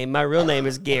stage name. My real name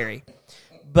is Gary."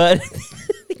 but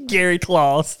Gary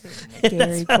Claus.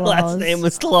 Gary That's my last Claus. name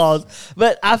was Claus.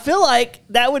 But I feel like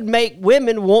that would make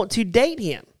women want to date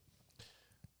him.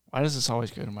 Why does this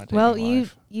always go to my dating Well,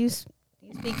 life? you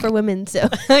speak for women, so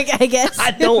I guess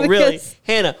I don't really. because-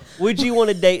 Hannah, would you want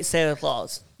to date Santa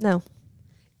Claus No.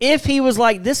 if he was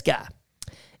like this guy?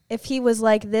 If he was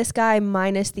like this guy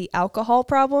minus the alcohol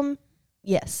problem,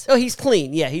 yes. Oh, he's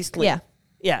clean. Yeah, he's clean. Yeah.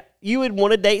 Yeah. You would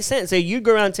want to date Santa. So you'd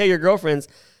go around and tell your girlfriends,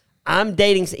 I'm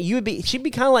dating Santa. She'd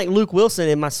be kind of like Luke Wilson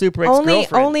in My Super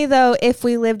Ex-Girlfriend. Only though if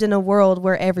we lived in a world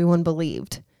where everyone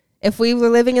believed. If we were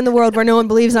living in the world where no one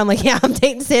believes, I'm like, yeah, I'm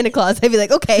dating Santa Claus. They'd be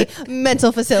like, okay,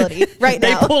 mental facility right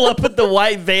They now. pull up with the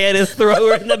white van and throw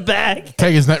her in the back.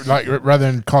 Take his name, like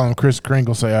rather than call him Chris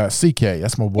Kringle, say CK.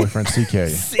 That's my boyfriend, CK.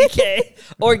 CK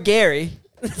or Gary.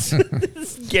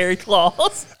 Gary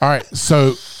Claus. All right.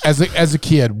 So as a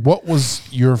kid, what was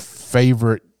your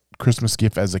favorite Christmas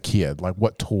gift as a kid? Like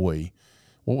what toy?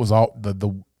 What was all the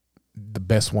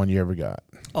best one you ever got?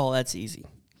 Oh, that's easy.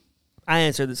 I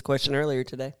answered this question earlier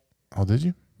today. Oh, did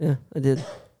you? Yeah, I did.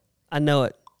 I know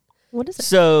it. What is it?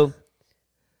 So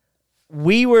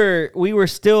we were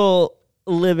still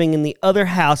living in the other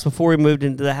house before we moved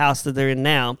into the house that they're in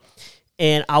now,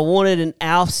 and I wanted an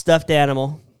Alf stuffed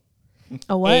animal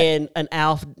A what? and an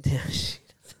Alf.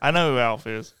 I know who Alf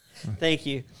is. Thank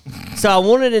you. So I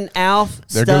wanted an Alf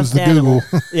There stuffed goes the animal.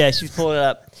 Google. Yeah, she's pulling it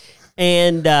up,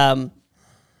 and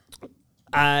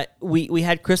we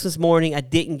had Christmas morning. I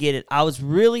didn't get it. I was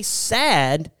really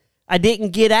sad. I didn't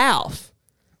get Alf.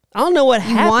 I don't know what You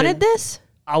happened. wanted this?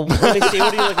 Let me see.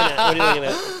 What are you looking at? What are you looking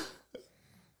at?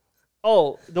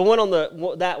 Oh, the one on that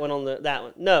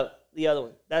one. No, the other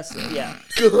one. That's yeah.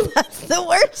 That's the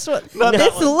worst one. Not that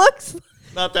This one. looks.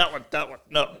 Not that one. That one.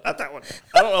 No, not that one.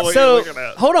 I don't know what So you're looking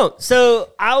at. hold on. So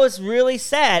I was really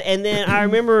sad, and then I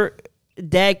remember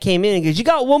Dad came in and goes, "You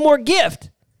got one more gift."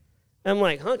 I'm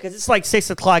like, "Huh?" Because it's like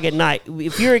 6 o'clock at night.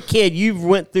 If you're a kid, you've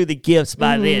went through the gifts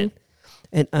by then.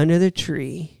 And under the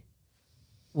tree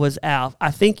was Alf.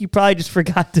 I think you probably just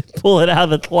forgot to pull it out of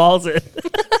the closet.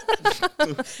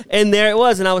 And there it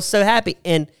was, and I was so happy.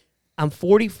 And I'm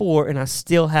 44, and I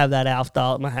still have that Alf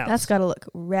doll at my house. That's got to look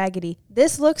raggedy.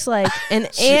 This looks like an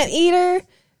anteater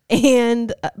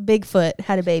and Bigfoot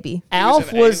had a baby.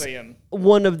 Alf an was alien.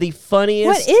 one of the funniest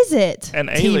What is it? An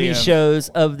TV alien. shows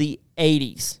of the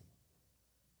 80s.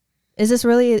 Is this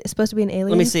really supposed to be an alien?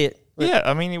 Let me see it. Yeah,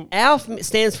 I mean, Alf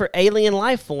stands for alien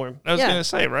life form. I was Yeah. going to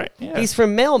say, right? Yeah. He's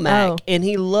from Melmac, Oh. and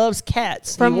he loves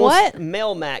cats. From He wants- what?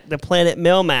 Melmac, the planet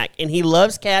Melmac, and he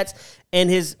loves cats. And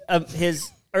his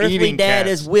earthly Eating dad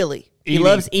cats. is Willie. He Eating-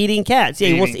 loves eating cats. Yeah,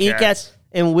 he wants to eating eat cats. cats.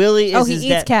 And Willie is Oh, he his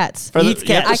eats dad. cats. For Eats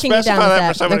cats. I can get specify down with that that.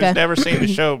 for someone Okay. who's never seen the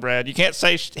show, Brad. You can't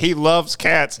say he loves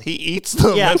cats. He eats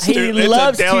them. Yeah, It's he it's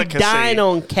loves a to delicacy. dine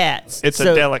on cats. It's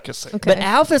So- a delicacy. Okay. But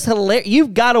Alf is hilarious.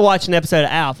 You've got to watch an episode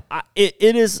of Alf. It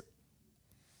is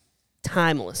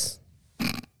timeless.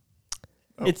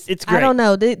 It's great. I don't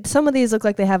know. Some of these look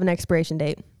like they have an expiration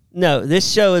date. No,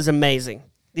 this show is amazing.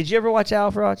 Did you ever watch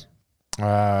Alf, Raj?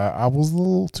 I was a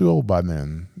little too old by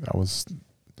then. I was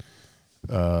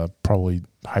probably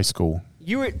high school.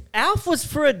 Alf was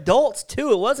for adults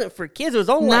too. It wasn't for kids. It was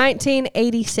only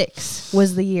 1986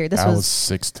 was the year. This I was was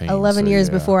 16. 11 so years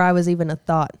yeah. before I was even a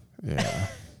thought. Yeah.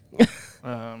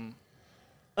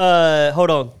 hold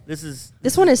on.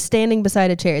 This one is standing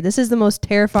beside a chair. This is the most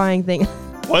terrifying thing.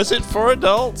 Was it for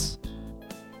adults?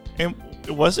 And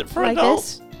was it for Like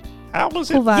adults? this? How was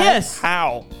it? Cool vibe. Yes.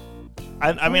 How?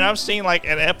 I mean, I've seen like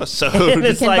an And episode. You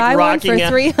it's can like buy one for rocking out.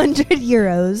 300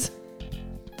 euros.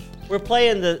 We're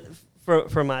playing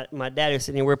for my dad who's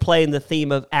sitting here. We're playing the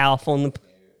theme of Alf on the.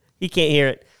 He can't hear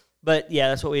it, but yeah,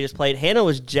 that's what we just played. Hannah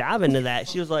was jiving to that.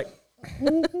 She was like,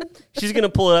 she's gonna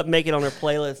pull it up, and make it on her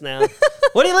playlist now.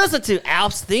 What do you listen to?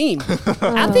 Alf's theme.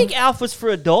 I think Alf was for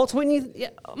adults.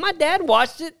 My dad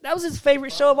watched it. That was his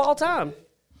favorite show of all time.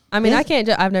 I mean, I can't.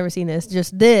 I've never seen this.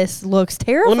 Just this looks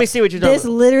terrible. Let me see what you're talking This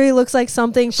about. literally looks like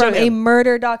something Show from a him.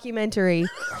 murder documentary.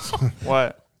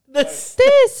 What? This-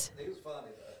 This.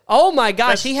 oh my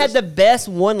gosh, he had the best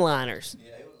one-liners.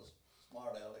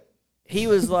 He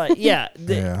was like, yeah.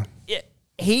 Yeah.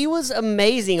 He was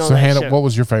amazing on So that Hannah, show. what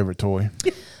was your favorite toy?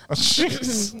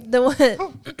 The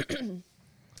one,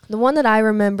 the one that I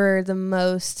remember the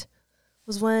most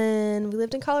was when we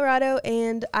lived in Colorado,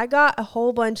 and I got a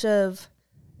whole bunch of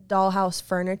dollhouse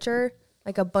furniture,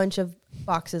 like a bunch of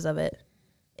boxes of it,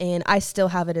 and I still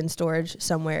have it in storage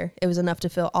somewhere. It was enough to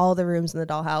fill all the rooms in the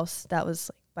dollhouse. That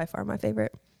was by far my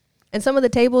favorite. And some of the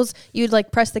tables, you'd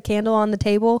like press the candle on the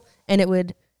table, and it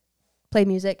would play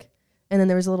music. And then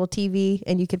there was a little TV,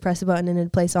 and you could press a button and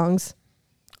it'd play songs.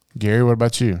 Gary, what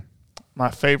about you?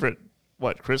 My favorite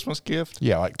what, Christmas gift?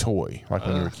 Yeah, like toy, like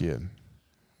when you were a kid.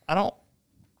 I don't,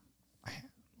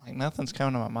 like, nothing's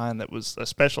coming to my mind that was a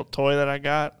special toy that I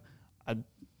got. I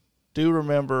do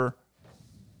remember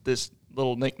this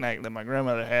little knick-knack that my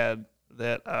grandmother had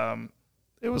that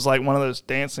it was like one of those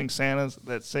dancing Santas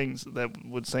that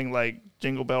would sing like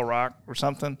Jingle Bell Rock or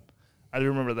something. I do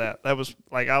remember that. That was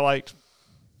like I liked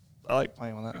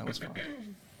playing with that. That was fun.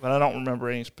 But I don't remember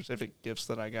any specific gifts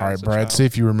that I got. All right, Brad, see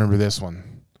if you remember this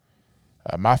one.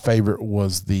 My favorite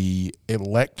was the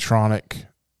electronic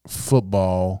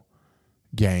football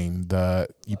game.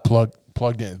 You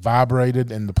plugged in, it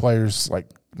vibrated, and the players like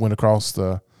went across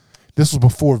the. This was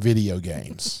before video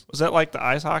games. Was that like the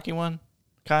ice hockey one,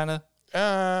 kind of?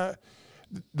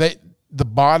 The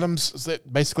bottoms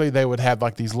basically they would have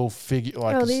like these little figure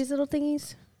like these little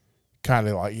thingies. Kind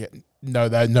of like no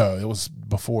it was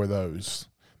before those.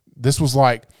 This was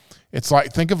like it's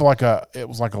like think of like a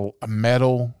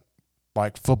metal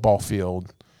like football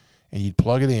field, and you'd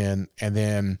plug it in, and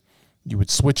then you would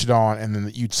switch it on, and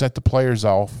then you'd set the players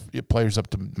up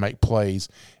to make plays,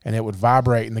 and it would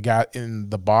vibrate, and the guy in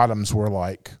the bottoms were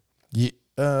like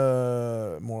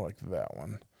more like that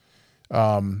one.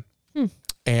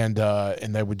 And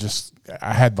they would just.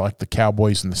 I had like the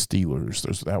Cowboys and the Steelers.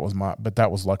 That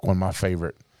was like one of my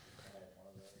favorite.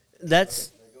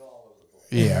 That's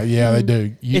yeah, they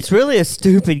do. it's really a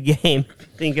stupid game.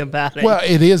 Think about it. Well,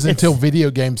 it is until video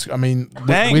games. I mean,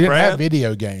 Dang, we didn't Brad. have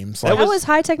video games. That was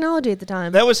high technology at the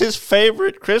time. That was his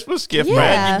favorite Christmas gift, Yeah.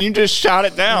 Brad. You just shot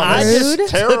it down. I That's Rude.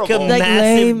 just terrible. took a Like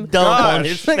lame. massive dump on Gosh.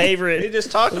 his He favorite.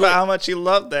 just talked about how much he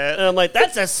loved that. And I'm like,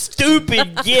 that's a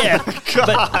stupid gift. God.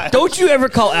 But don't you ever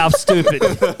call Alf stupid.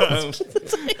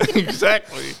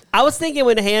 Exactly. I was thinking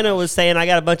when Hannah was saying I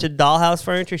got a bunch of dollhouse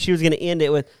furniture, she was going to end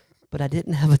it with, but I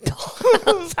didn't have a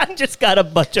dollhouse. I just got a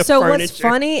bunch of So furniture. what's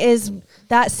funny is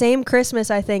that same Christmas,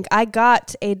 I think, I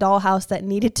got a dollhouse that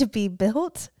needed to be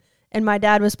built, and my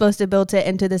dad was supposed to build it,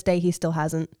 and to this day he still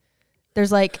hasn't.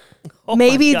 There's like Oh my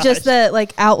maybe gosh. just the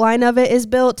like outline of it is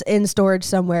built in storage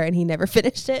somewhere, and he never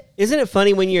finished it. Isn't it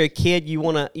funny when you're a kid, you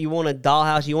want a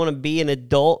dollhouse, you want to be an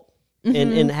adult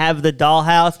and have the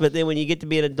dollhouse, but then when you get to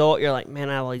be an adult, you're like, man,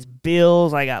 I have all these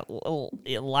bills.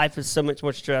 Life is so much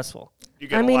more stressful. You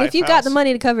got I a mean, if life you got the house.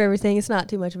 money to cover everything, it's not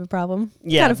too much of a problem.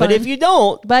 It's Yeah, kinda but fun. if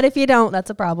you don't,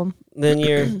 that's a problem. then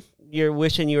you're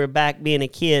wishing you were back being a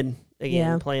kid again,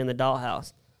 Yeah. playing the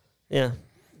dollhouse. Yeah,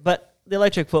 but the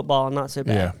electric football, not so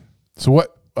bad. Yeah. So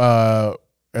what?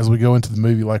 As we go into the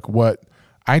movie, like what?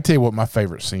 I can tell you what my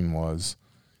favorite scene was.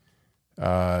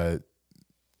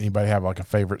 Anybody have like a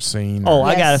favorite scene? Oh,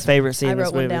 I got a Yes. favorite scene I in this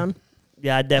wrote one movie. down.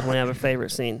 Yeah, I definitely have a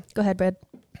favorite scene. Go ahead, Brad.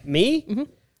 Me?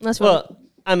 That's Well,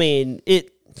 I mean,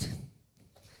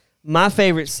 my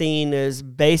favorite scene is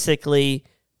basically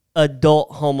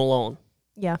adult Home Alone.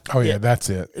 yeah. Oh yeah, yeah. that's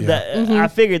it. Yeah. That, I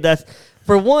figured that's,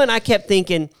 for one, I kept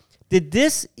thinking, did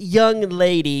this young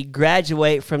lady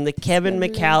graduate from the Kevin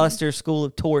McAllister School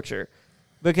of Torture?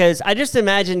 Because I just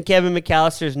imagine Kevin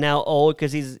McAllister's now old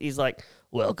because he's like,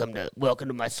 welcome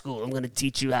to my school. I'm going to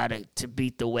teach you how to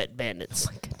beat the wet bandits.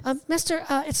 Mister,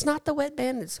 it's not the wet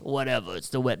bandits. Whatever, it's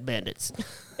the wet bandits.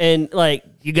 And like,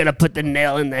 you're going to put the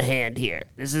nail in the hand here.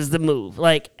 This is the move.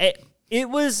 Like, it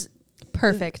was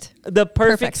Perfect. the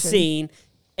perfect Perfection. scene.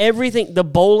 Everything, the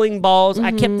bowling balls.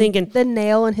 I kept thinking, The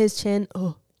nail in his chin.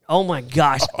 Oh. oh my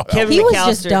gosh, Kevin He McAllister.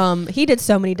 was just dumb. He did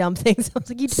so many dumb things. I was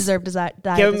like, you deserve to die. at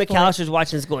Kevin this point. McAllister's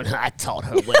watching this going, I taught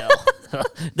her well.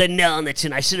 The nail in the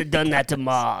chin. I should have done that to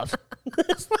Marv.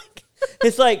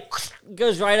 it's like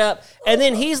goes right up. And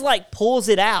then he's like pulls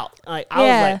it out. Like I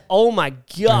Yeah. was like, oh my And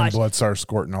gosh. blood starts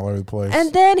squirting all over the place.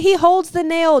 And then he holds the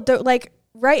nail like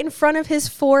right in front of his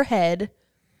forehead.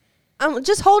 I'm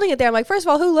just holding it there. I'm like, first of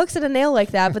all, who looks at a nail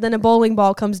like that? But then a bowling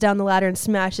ball comes down the ladder and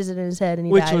smashes it in his head, and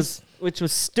he dies. Which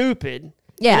was stupid.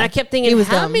 Yeah, And I kept thinking, he was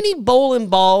how dumb. many bowling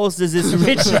balls does this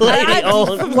rich lady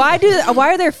own? Why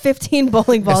are there 15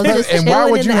 bowling balls? just and why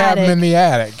chilling would in you the have them attic? in the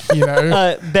attic? You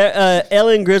know.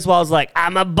 Ellen Griswold's like,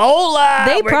 I'm a bowler.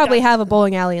 They We're probably go- have a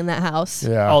bowling alley in that house.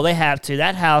 Yeah. Oh, they have to.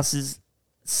 That house is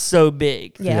so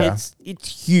big. Yeah.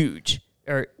 It's huge,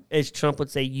 or as Trump would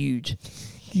say, huge.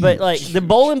 But like the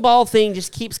bowling ball thing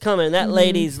just keeps coming. That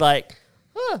lady's like,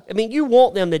 huh. I mean, you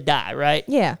want them to die, right?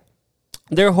 Yeah.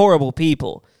 They're horrible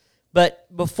people.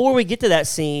 But before we get to that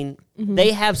scene,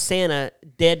 they have Santa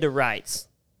dead to rights,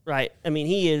 right? I mean,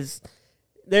 he is.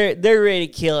 They're ready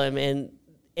to kill him,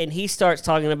 and he starts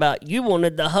talking about, you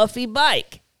wanted the Huffy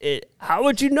bike. How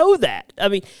would you know that? I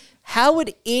mean, how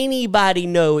would anybody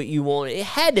know what you wanted? It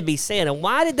had to be Santa.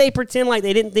 Why did they pretend like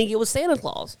they didn't think it was Santa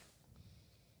Claus?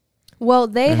 Well,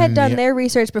 they had And done the- their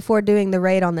research before doing the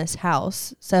raid on this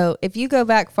house. So if you go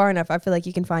back far enough, I feel like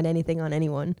you can find anything on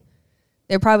anyone.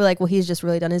 They're probably like, well, he's just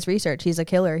really done his research. He's a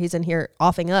killer. He's in here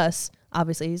offing us.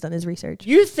 Obviously, he's done his research.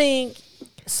 You think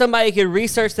somebody could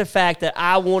research the fact that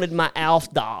I wanted my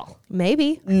Alf doll?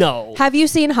 Maybe. No. Have you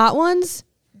seen Hot Ones?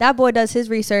 That boy does his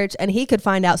research, and he could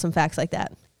find out some facts like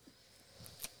that.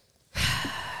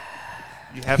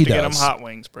 You have He to get them does. hot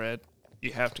wings, Brad.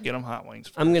 You have to get them hot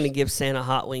wings. I'm gonna give Santa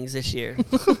hot wings this year.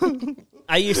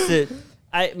 I used to.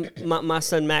 My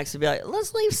son Max would be like,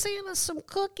 "Let's leave Santa some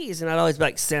cookies," and I'd always be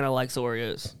like, "Santa likes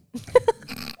Oreos."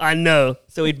 I know,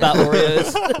 so we'd buy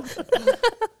Oreos.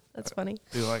 That's funny.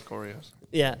 Do you like Oreos?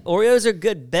 Yeah, Oreos are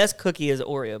good. Best cookie is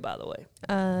Oreo, by the way.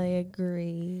 I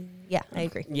agree. Yeah, I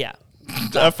agree. Yeah,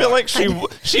 I feel like she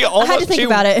almost I had to think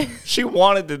about it. She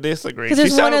wanted to disagree. Because there's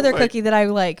She one sounded other like- cookie that I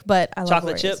like, but I love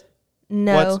chocolate Oreos. chip.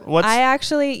 No, What's- I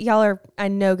actually, y'all are, I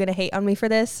know, gonna hate on me for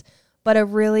this, but a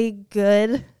really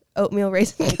good oatmeal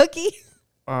raisin cookie.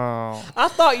 Oh, I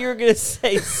thought you were gonna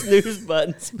say snooze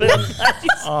buttons, but I'm glad you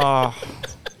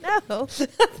said No,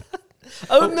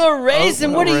 oatmeal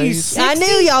raisin. What are you? raisin. I 60?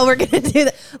 knew y'all were gonna do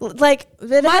that. Like,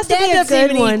 it My has to dad be a doesn't good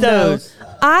even eat one those. though.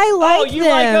 I like you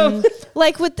like them. 'em?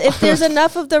 Like with if there's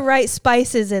enough of the right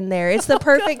spices in there, it's the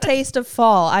perfect taste of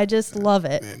fall. I just love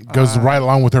it. Goes right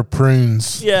along with her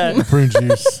prunes. Yeah. The prune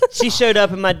juice. She showed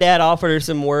up and my dad offered her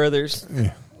some Werthers.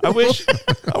 Yeah. I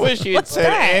wish you had said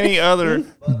that? any other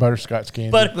Butterscotch candy.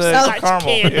 Butterscotch caramel.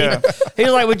 candy. Yeah. He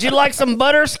was like, "Would you like some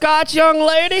butterscotch, young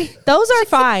lady?" Those are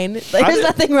fine. Like, there's did-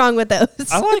 nothing wrong with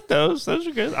those. I like those. Those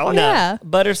are good. I like No, Yeah.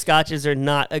 butterscotches are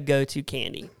not a go-to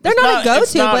candy. They're It's not, not- a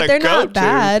it's go-to, not but a they're not go-to,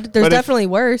 bad. There's but if- definitely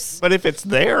worse. But if it's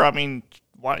there, I mean,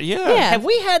 why? Yeah. Yeah. Have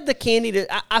we had the candy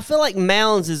that I feel like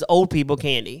Mounds is old people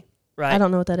candy, right? I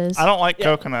don't know what that is. I don't like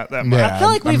coconut that much. I feel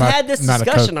like I'm we've not- had this not a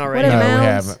discussion coke- already. What No, are we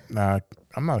Mounds? haven't. No,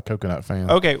 I'm not a coconut fan.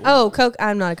 Okay. Oh,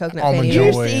 I'm not a coconut fan Almond You either.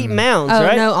 used Joy to eat and- Mounds, Oh,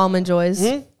 right? no Almond Joys.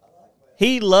 Hmm?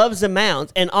 He loves the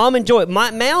Mounds and Almond Joy.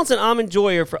 My Mounds and Almond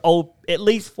Joy are for old, at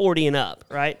least 40 and up,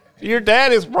 right? Your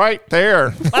dad is right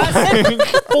there. I said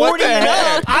 40 the and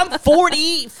heck? up. I'm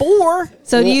 44.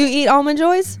 So do you eat Almond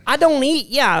Joys? I don't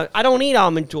eat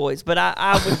Almond Joys, but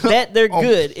I would bet they're Oh.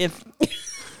 good if.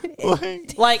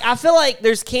 Like, I feel like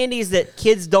there's candies that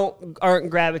kids aren't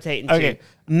gravitating Okay. to.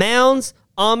 Mounds,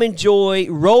 Almond Joy,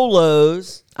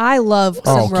 Rolos. I love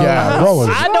Oh, some yeah. Rolos. Rolos.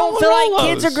 I don't feel like Rolos?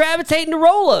 kids are gravitating to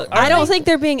Rolos. I don't think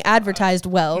they're being advertised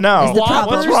well. No. is the Whoppers?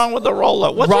 problem. What's wrong with the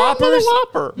roll-up? What's wrong with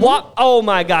Whoppers? the Whopper? Oh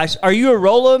my gosh, are you a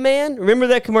Rolo man? Remember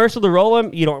that commercial, the Rolo?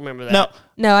 You don't remember that? No.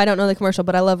 No, I don't know the commercial,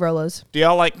 but I love Rolos. Do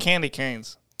y'all like candy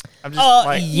canes? I'm just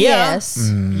like, yeah.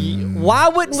 Yes. Why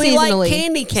wouldn't we like Seasonally.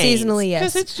 candy canes? Seasonally, yes.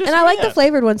 'Cause it's just And I like the mint.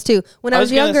 flavored ones too. When I I was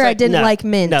was gonna younger, say- I didn't No. like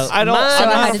mint. No, I don't- Mine, so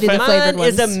I had to do the mine flavored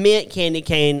is a ones. mint candy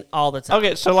cane all the time.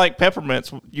 okay, so like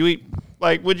peppermints, you eat,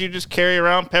 like, would you just carry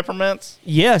around peppermints?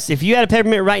 Yes, if you had a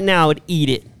peppermint right now, I would eat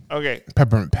it. Okay.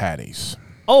 Peppermint patties.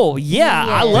 Oh yeah,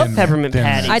 I love Thin- peppermint thin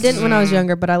patties. I didn't when I was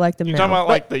younger, but I like them You now. talking about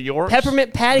like the Yorks?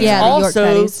 Peppermint patties Yeah, the York also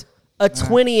patties. a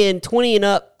 20 and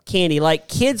up candy. Like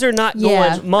kids are not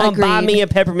Yeah, going, Mom, buy agreed. me a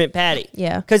peppermint patty.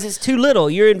 Yeah. because it's too little.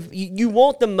 You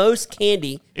want the most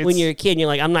candy when It's- you're a kid. And you're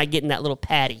like, I'm not getting that little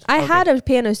patty. I had a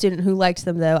piano student who liked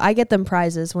them though. I get them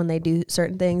prizes when they do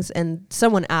certain things, and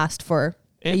someone asked for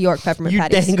a York peppermint You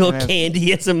patties. dangle Yeah.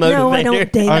 candy as a motivator. No, I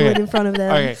don't dangle Okay. it in front of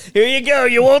them. Okay. Here you go.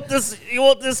 You want this? You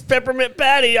want this peppermint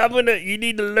patty? You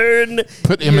need to learn.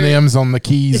 Put M&M's on the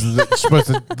keys that's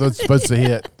supposed to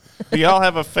hit. Do y'all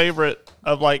have a favorite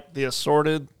of like the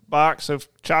assorted box of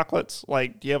chocolates?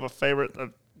 Like, do you have a favorite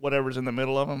of whatever's in the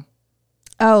middle of them?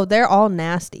 Oh, they're all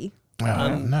nasty.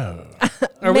 No.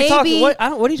 Are we talking? Maybe, What are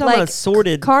you talking like, about?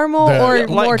 Assorted. Caramel The- or like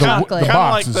more the- chocolate. the Kinda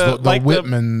boxes, the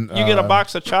Whitman, You get a uh,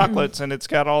 box of chocolates and it's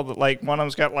got all the, like, one of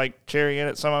them's got like cherry in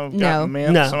it, some of them got No.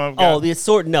 mint, No. some of them got. Oh, the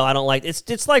assorted. No, I don't like.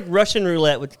 It's like Russian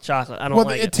roulette with the chocolate. I don't Well,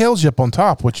 like it it. tells you up on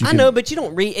top what you I can. know, but you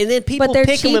don't read, and then people But they're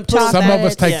pick them cheap and put them Some chocolate. of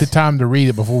us take Yeah. the time to read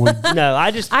it before we. No, I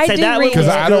just I say do that read one Because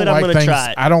looks it. I good. don't I'm like gonna things. try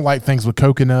it. I don't like things with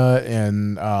coconut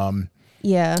and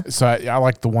Yeah. so I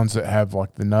like the ones that have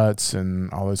like the nuts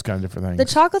and all those kind of different things. The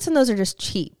chocolates in those are just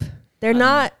cheap. They're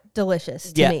not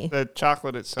delicious to yeah. me. The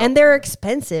chocolate itself. And they're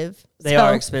expensive. They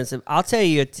are expensive. I'll tell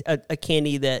you a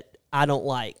candy that I don't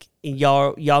like. And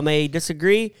y'all may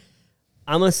disagree.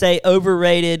 I'm gonna say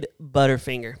overrated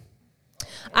Butterfinger.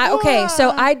 Okay, so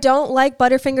I don't like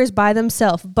Butterfingers by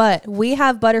themselves, but we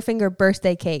have Butterfinger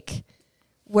birthday cake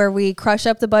where we crush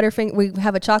up the Butterfinger. We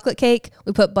have a chocolate cake.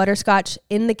 We put butterscotch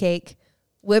in the cake,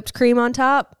 whipped cream on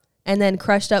top, and then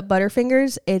crushed up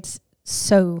Butterfingers. It's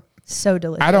so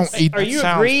delicious. I don't eat. Are you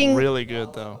Sounds agreeing? really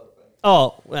good though.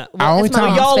 Oh, well, only That's my time-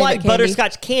 mom's y'all favorite like candy.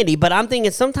 butterscotch candy, but I'm thinking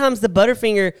sometimes the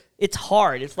Butterfinger, it's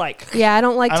hard. It's like Yeah, I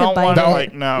don't like I to don't bite want it. to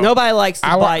like no. nobody likes to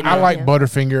I bite. like Yeah.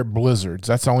 Butterfinger Blizzards.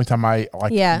 That's the only time I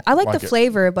like. Yeah, I like the it.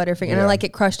 flavor of Butterfinger, and I Yeah. like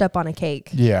it crushed up on a cake.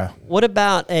 Yeah. What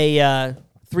about a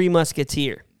Three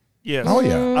Musketeer? Yes. Oh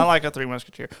yeah. I like a Three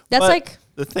Musketeer. That's But like-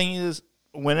 the thing is,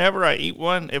 whenever I eat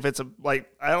one, if it's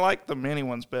I like the mini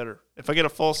ones better. If I get a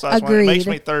full size one, it makes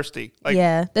Agreed. me thirsty. Like,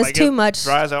 Yeah, that's like too it much.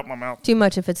 Dries out my mouth. Too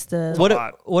much if it's the. What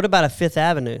lot. what about a Fifth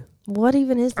Avenue? What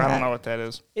even is that? I don't know what that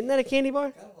is. Isn't that a candy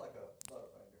bar?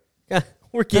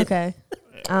 We're getting Okay.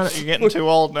 I don't know. You're getting too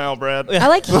old now, Brad. I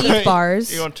like Heath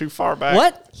bars. You're going too far back.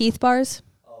 what? Heath bars.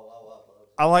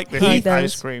 I like the Heath Heath those.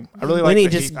 ice cream. I really We like need the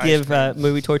to just Heath give ice cream.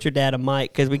 movie torture dad a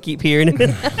mic because we keep hearing it.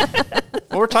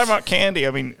 Well, we're talking about candy.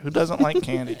 I mean, who doesn't like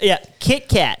candy? Yeah, Kit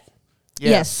Kat.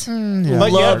 Yes. Yeah.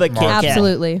 But Love yeah, a Kit Kat.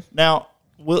 Absolutely. Now,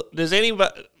 does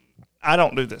anybody? I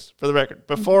don't do this, for the record.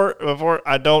 Before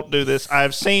I don't do this,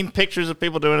 I've seen pictures of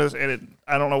people doing this, and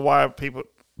I don't know why people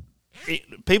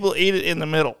eat it in the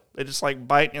middle. They just like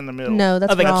bite in the middle. No,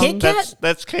 that's Of a wrong. Kit Kat?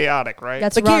 That's chaotic, right?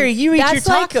 That's But wrong. Gary, you eat That's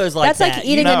your tacos like that's that. like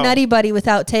eating No. a Nutty Buddy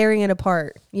without tearing it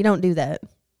apart. You don't do that.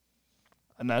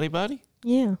 a Nutty Buddy.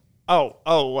 Yeah. Oh,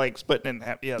 like splitting it in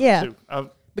half. Yeah. Yeah. Too.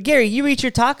 But Gary, you eat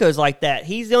your tacos like that.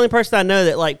 He's the only person I know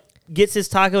that like gets his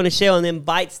taco in a shell and then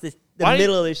bites the Why do you-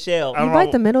 middle of the shell. I You don't bite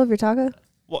know. the middle of your taco?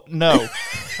 Well, no,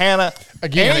 Hannah.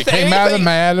 Again, it came out of the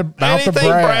mouth of anything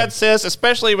Brad. Brad says,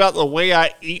 especially about the way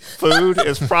I eat food,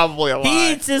 is probably a lie.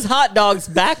 He eats his hot dogs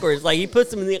backwards. Like he puts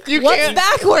them in the. You What's can't-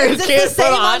 backwards? You It's can't the same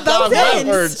put a on hot dog both ends.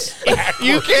 backwards.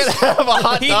 You can't have a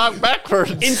hot dog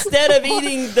backwards. Instead of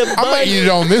eating the I'm gonna bun, eat it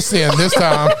on this end this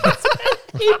time.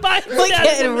 he bites We're that.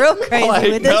 getting real crazy Like,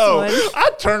 with this no, one. I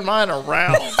turn mine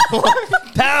around.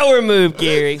 Power move,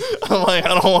 Gary. I'm like,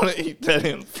 I don't want to eat that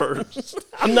end first.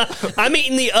 I'm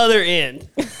eating the other end.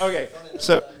 Okay,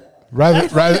 so Rather,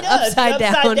 Upside upside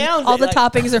down. down, All the like-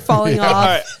 toppings are falling all off.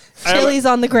 right. Chili's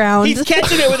on the ground. He's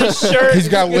catching it with his shirt. he's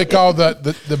got to lick all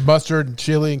the mustard and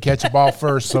chili and ketchup off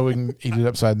first so we can eat it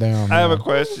upside down. I have a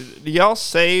question. Do y'all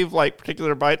save like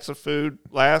particular bites of food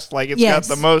last? Like it's Yes.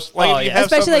 got the most. Like Oh, if you yeah. have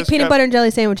Especially something like that's peanut got- butter and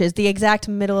jelly sandwiches. The exact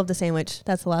middle of the sandwich.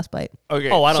 That's the last bite. Okay.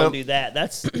 Oh, I don't so- do that.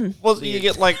 That's Well, you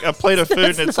get like a plate of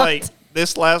food, and it's like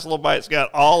this last little bite's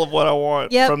got all of what I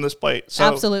want Yep. from this plate. So,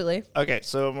 Absolutely. Okay,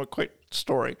 so a quick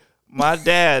story. My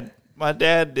dad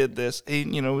did this. He,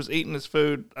 was eating his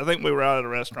food. I think we were out at a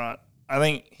restaurant. I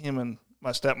think him and my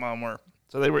stepmom were.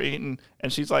 So they were eating,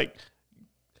 and she's like,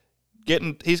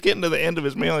 he's getting to the end of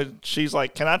his meal, and she's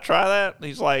like, "Can I try that?" And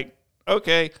he's like,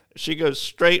 "Okay." She goes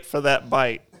straight for that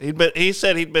bite. He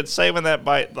said he'd been saving that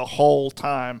bite the whole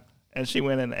time, and she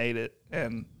went and ate it,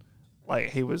 and like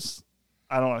he was,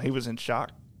 I don't know, he was in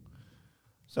shock.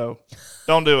 So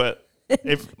don't do it.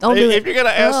 If Don't do if it. you're gonna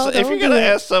ask No, if don't you're do gonna it.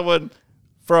 ask someone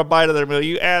for a bite of their meal,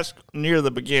 you ask near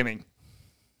the beginning.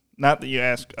 Not that you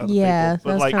ask other Yeah, people,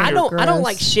 but that's like kinda I don't gross.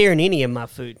 like sharing any of my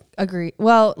food. Agree.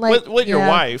 Well, like with your yeah.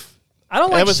 wife. I don't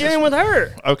That like was sharing with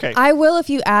her Okay. I will if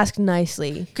you ask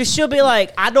nicely. because she'll be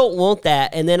like, "I don't want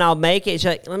that," and then I'll make it. She's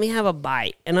like, "Let me have a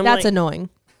bite," and I'm That's like, annoying.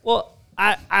 "Well,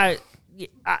 I."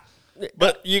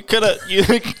 But you could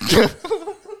have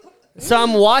So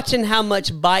I'm watching how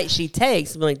much bite she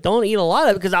takes. I'm like, don't eat a lot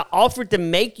of it because I offered to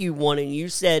make you one and you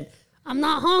said, I'm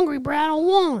not hungry, Brad. I don't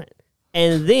want it.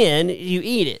 And then you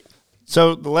eat it.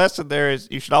 So the lesson there is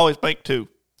you should always make two.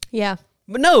 Yeah.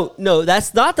 But no,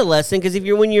 that's not the lesson because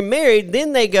when you're married,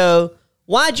 then they go,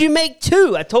 why'd you make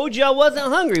two? I told you I wasn't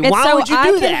hungry. And Why so would you I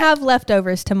do can that? have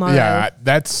leftovers tomorrow. Yeah,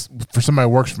 that's for somebody who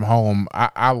works from home.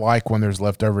 I like when there's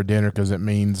leftover dinner because it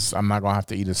means I'm not going to have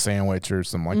to eat a sandwich or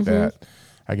something like that.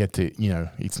 I get to,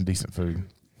 eat some decent food.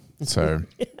 So,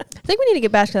 I think we need to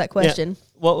get back to that Yeah. question.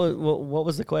 What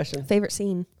was the question? Favorite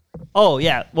scene? Oh,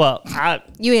 yeah. Well,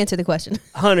 You answer the question.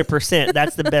 100%.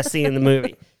 That's the best scene in the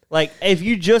movie. Like, if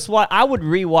you just watch, I would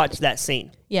rewatch that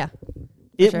scene. Yeah.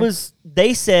 It sure. was,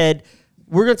 they said,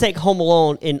 we're going to take Home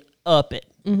Alone and up it.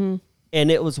 Mm-hmm.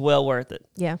 And it was well worth it.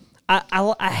 Yeah.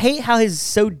 I hate how he's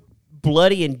so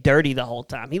bloody and dirty the whole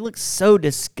time. He looks so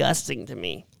disgusting to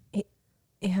me.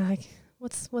 Yeah.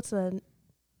 What's a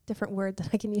different word that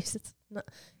I can use? It's not.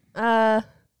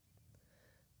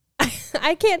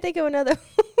 I can't think of another.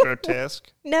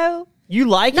 Grotesque. No, You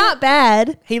like not it?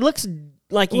 bad. He looks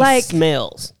like he Like-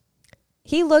 smells.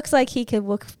 He looks like he could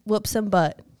whoop some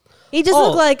butt. He just Oh.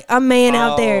 looked like a man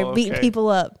out there Oh, beating okay. people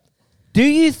up. Do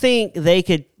you think they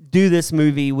could do this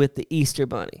movie with the Easter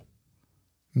Bunny?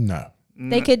 no.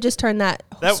 They could just turn that,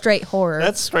 That- straight horror.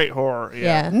 That's straight horror.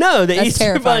 yeah. No, the That's Easter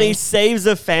terrifying. Bunny saves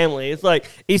a family. It's like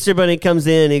Easter Bunny comes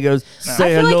in and he goes,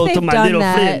 say I feel like hello to they've my done little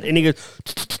that. friend. And he goes,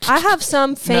 I have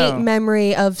some faint No.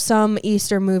 memory of some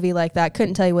Easter movie like that.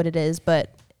 Couldn't tell you what it is, but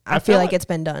I feel like it's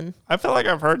been done. I feel like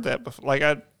I've heard that before.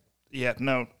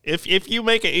 No. If you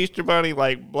make an Easter bunny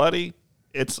like bloody,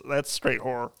 that's straight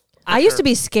horror. I used to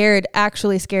be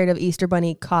actually scared of Easter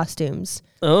Bunny costumes.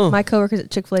 Oh, My coworkers at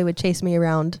Chick-fil-A would chase me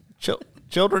around.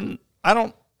 Children. I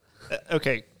don't.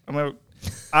 Okay,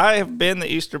 I have been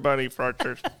the Easter bunny for our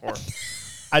church before.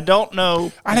 I don't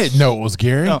know. I didn't know it was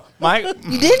Gary. No,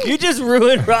 you just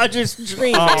ruined Roger's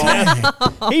dream.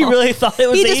 Oh. He really thought it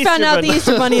was. He the just Easter found out Bunny. the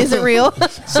Easter Bunny isn't real.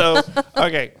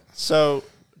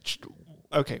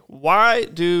 Why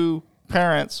do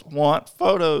parents want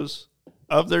photos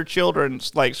of their children?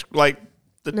 Like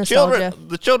the Nostalgia.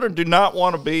 children do not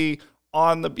want to be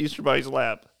on the Easter bunny's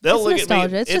lap. They'll It's look nostalgia.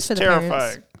 at me. It's just for the terrifying.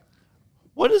 parents.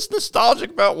 What is nostalgic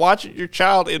about watching your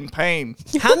child in pain?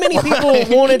 How many people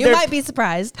wanted You their? might be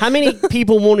surprised. How many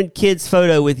people wanted kids'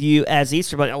 photo with you as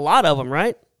Easter Bunny? A lot of them,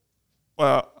 right?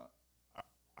 Well,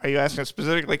 are you asking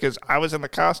specifically because I was in the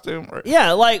costume? Or?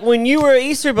 Yeah, like when you were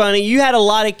Easter Bunny, you had a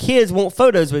lot of kids want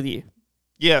photos with you.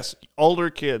 Yes, older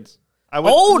kids.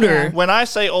 Older? Yeah. When I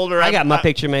say older, I got my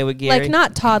picture made with Gary. Like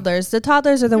not toddlers. The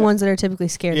toddlers are the ones that are typically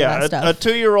scared of that A stuff.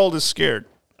 2-year-old is scared.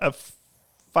 A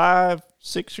 5,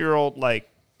 6-year-old, like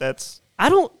that's. I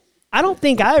don't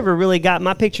think I ever really got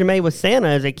my picture made with Santa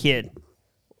as a kid.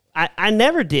 I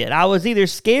never did. I was either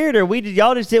scared or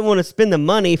y'all just didn't want to spend the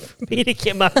money for me to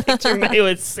get my picture made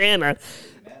with Santa.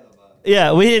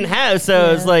 Yeah, we didn't have,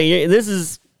 so it's like this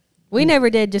is. We never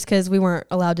did just because we weren't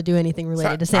allowed to do anything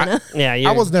related to Santa. Yeah,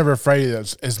 I was never afraid of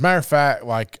this. As a matter of fact,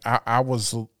 like I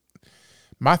was,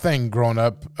 my thing growing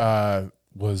up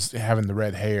was having the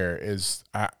red hair. Is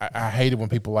I hated when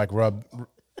people like rub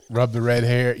the red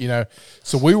hair, you know.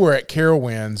 So we were at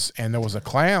Carowinds, and there was a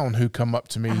clown who come up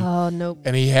to me, Oh, nope.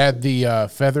 and he had the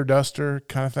feather duster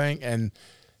kind of thing. And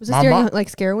Was this my during mom- like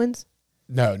Scarewinds?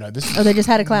 no, this. Oh, they just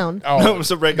had a clown. Oh, No, it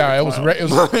was a regular No, it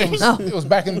was clown. it was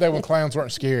back in the day when clowns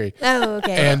weren't scary. Oh,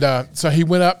 okay. And so he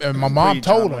went up, and my mom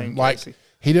Pre-John told Wayne him like Gacy.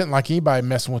 he didn't like anybody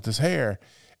messing with his hair.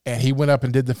 And he went up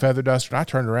and did the feather duster, and I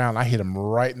turned around, and I hit him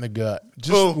right in the gut,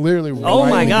 just literally. Oh right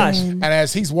my in the gosh. gut. And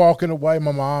as he's walking away,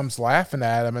 my mom's laughing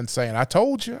at him and saying, "I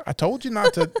told you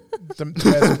not to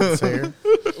mess with his hair."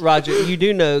 Roger, you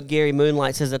do know Gary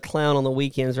moonlights as a clown on the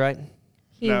weekends, right?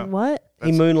 No. What?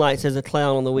 He moonlights as a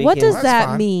clown on the What weekends. does That's that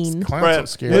fine. mean? Clowns Brett, don't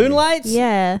scare me. Moonlights?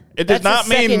 Yeah, It does That's not the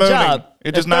mean second mooning. job. It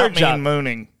The does not third mean job.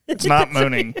 mooning. It's not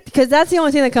mooning. because that's the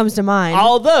only thing that comes to mind.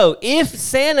 Although, if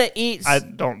Santa eats I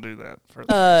don't do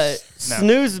that.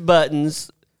 snooze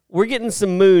buttons, we're getting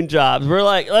some moon jobs. We're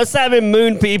like, let's have him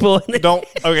moon people. Don't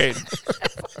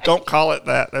call it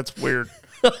that. That's weird.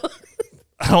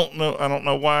 I don't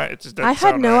know why. It just doesn't I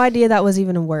had sound no right. idea that was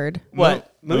even a word.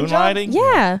 What? Moon job? Moonlighting?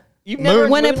 Yeah. You've never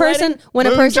When a moonlighting? person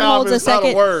Moon job holds a is not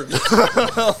second word.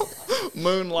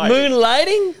 Moonlighting.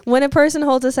 Moonlighting? when a person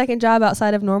holds a second job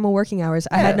outside of normal working hours,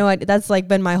 I had no idea. That's like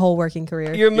been my whole working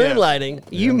career. You're Yes. moonlighting.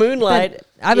 You moonlight. But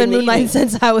I've been in the moonlighting evening.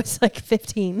 since I was like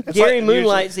 15. Gary like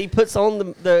moonlights. He puts on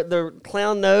the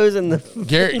clown nose and the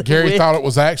Gary wig. thought it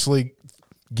was actually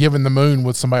giving the moon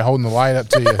with somebody holding the light up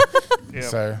to you. Yeah.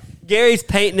 So Gary's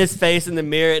painting his face in the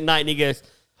mirror at night, and he goes,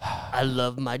 "I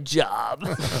love my job.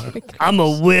 I'm a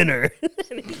winner."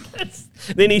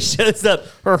 Then he shows up.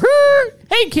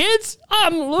 "Hey kids,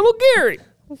 I'm little Gary."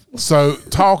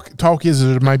 talk is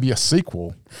there may be a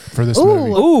sequel for this Ooh.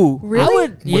 movie Ooh, Really? I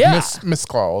would, with yeah. Miss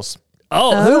Claus.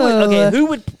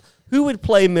 Who would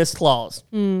play Miss Claus?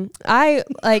 I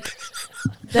like.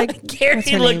 Gary what's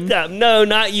her looked name? up. No,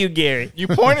 not you, Gary. You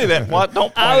pointed at what?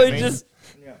 Don't point I at would me. just.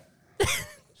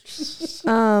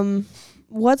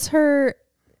 What's her?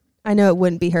 I know it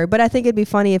wouldn't be her, but I think it'd be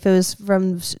funny if it was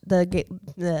from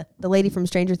the lady from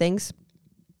Stranger Things.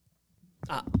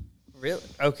 Really?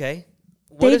 Okay.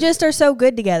 What They if- just are so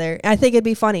good together. I think it'd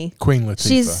be funny. Queen Latifah.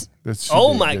 She's- She'd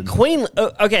Oh be my good. Queen!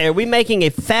 Okay, are we making a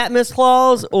fat Miss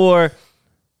Claus or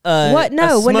What?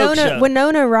 No, a smoke show?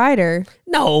 Winona Ryder.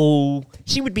 No,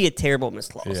 she would be a terrible Miss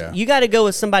Claus. Yeah. You got to go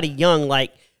with somebody young,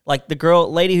 like the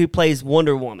lady who plays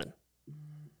Wonder Woman.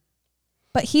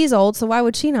 But he's old, so why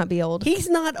would she not be old? He's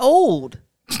not old.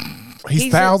 He's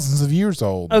he's thousands of years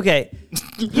old. Okay,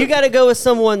 you got to go with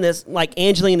someone that's like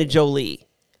Angelina Jolie.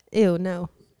 Ew, no,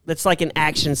 That's like an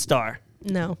action star.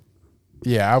 no.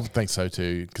 Yeah, I would think so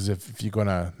too. Because if you're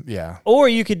gonna, yeah, Or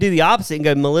you could do the opposite and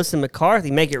go Melissa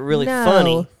McCarthy, make it really No.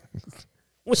 funny.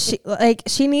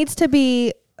 She needs to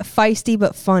be feisty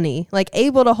but funny, like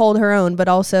able to hold her own, but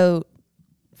also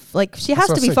like she has That's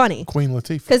to what I be said, funny Queen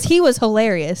Latifah. because he was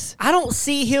hilarious. I don't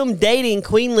see him dating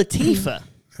Queen Latifah.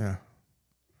 Yeah.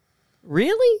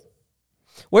 Really?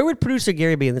 Where would producer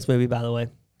Gary be in this movie, by the way?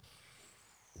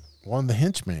 One of the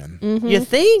henchmen. You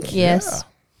think? Yes.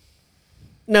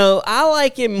 No, I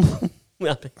like him. I'm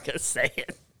not gonna say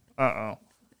it.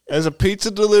 As a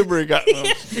pizza delivery guy.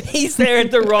 He's there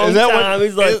at the wrong Is that time. what,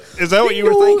 He's like, is that what you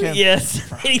were thinking? yes.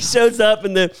 He shows up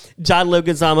and the John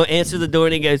Leguizamo answers the door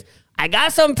and he goes, "I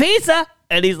got some pizza,"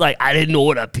 and he's like, "I didn't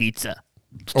order pizza."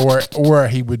 Or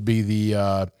he would be the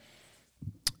oh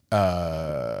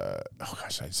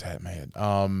gosh, I just had it in my head.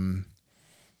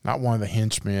 Not one of the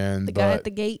henchmen, The but guy at the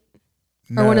gate,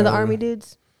 or one of the no. army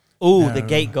dudes. Ooh, the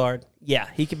gate guard. Yeah,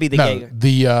 he could be the gate No,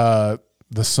 guard.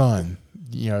 the son.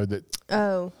 You know that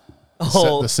Oh,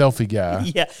 Oh, the selfie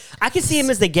guy. yeah. I can see him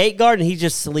as the gate guard and he's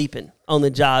just sleeping on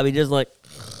the job. He just like.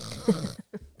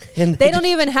 And they don't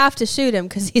even have to shoot him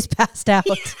because he's passed out.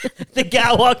 the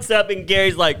guy walks up and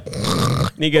Gary's like,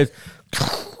 and he goes,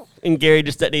 and Gary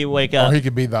just doesn't even wake up. Or he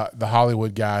could be the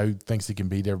Hollywood guy who thinks he can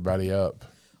beat everybody up.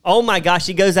 Oh my gosh,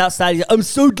 he goes outside. He's like, "I'm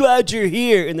so glad you're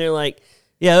here." And they're like,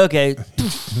 "Yeah, okay."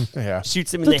 Yeah.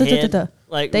 Shoots him in the head.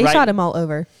 Like They right- shot him all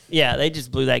over. Yeah, they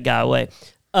just blew that guy away.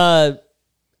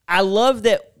 I love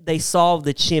that they solved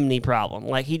the chimney problem.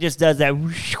 Like he just does that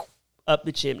up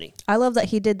the chimney. I love that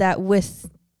he did that with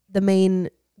the main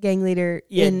gang leader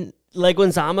Yeah, in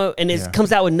Leguizamo, and it Yeah.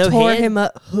 comes out with no tore head. him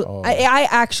up.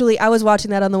 I was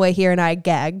watching that on the way here and I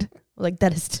gagged. Like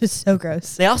that is just so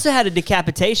gross. They also had a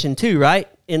decapitation too, right?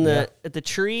 In the Yeah. at the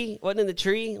tree, wasn't in the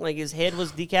tree? Like his head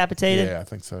was decapitated. Yeah, I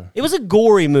think so. It was a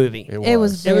gory movie. It was It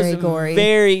was very gory.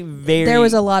 Very, very. There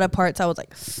was a lot of parts I was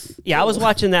like, Yeah, I was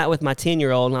watching that with my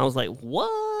 10-year-old, and I was like, "What?"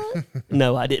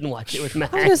 No, I didn't watch it with I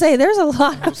was Max. gonna say there's a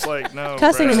lot of It's like, no.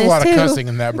 Cussing Brad. in There's a lot too. of cussing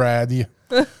in that, Brad. You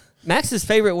Max's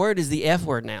favorite word is the F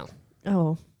word now.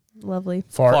 Oh, lovely.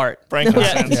 Fart.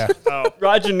 Frankincense. Yeah. Oh,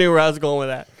 Roger knew where I was going with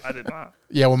that. I did not.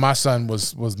 Yeah, when my son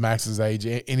was Max's age,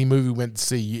 any movie we went to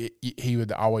see, he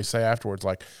would always say afterwards,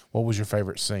 like, "What was your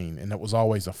favorite scene?" And it was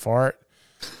always a fart,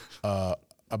 a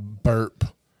burp,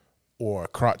 or a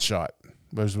crotch shot.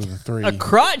 Those were the three. A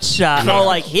crotch shot. Oh,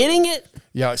 like hitting it?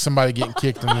 Yeah, like somebody getting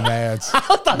kicked in the nads.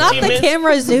 Not the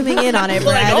camera zooming in on it,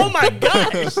 Like, Brad. oh my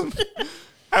gosh.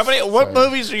 How many? What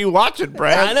movies are you watching,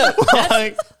 Brad? I know.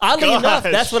 Like, Oddly enough,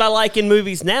 gosh. that's what I like in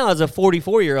movies now as a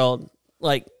 44-year-old.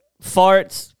 Like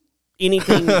farts,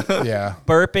 anything, Yeah.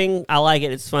 burping. I like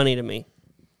it. It's funny to me.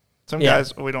 Some Yeah.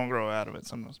 guys, we don't grow out of it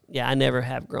sometimes. Yeah, I never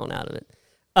have grown out of it.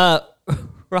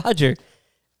 Roger,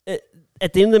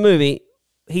 at the end of the movie,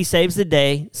 he saves the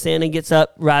day. Santa gets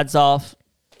up, rides off.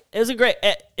 It was a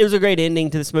great ending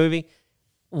to this movie.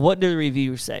 What do the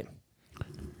reviewers say?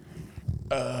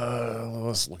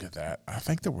 Let's look at that. I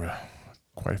think there were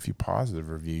quite a few positive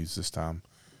reviews this time.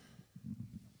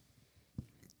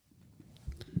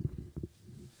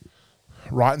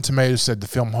 Rotten Tomatoes said the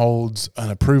film holds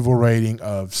an approval rating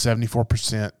of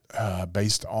 74%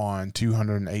 based on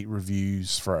 208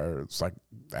 reviews for it's like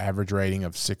the average rating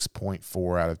of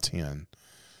 6.4 out of 10.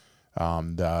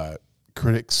 The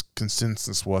critics'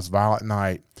 consensus was Violent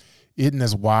Night isn't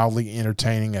as wildly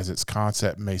entertaining as its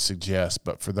concept may suggest,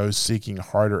 but for those seeking a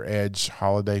harder edge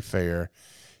holiday fare,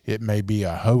 it may be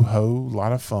a ho-ho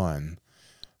lot of fun.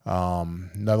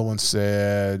 Another one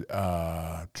said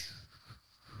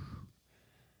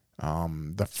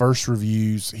the first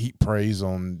reviews heap praise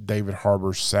on David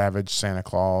Harbour's Savage Santa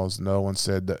Claus. Another one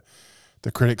said that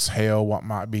the critics hail what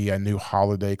might be a new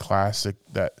holiday classic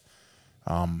that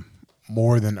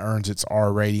more than earns its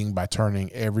R rating by turning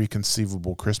every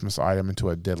conceivable Christmas item into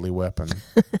a deadly weapon,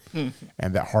 and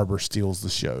that Harbour steals the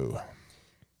show.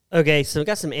 Okay, so we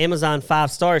got some Amazon 5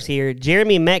 stars here.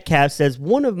 Jeremy Metcalf says,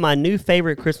 one of my new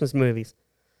favorite Christmas movies.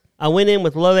 I went in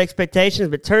with low expectations,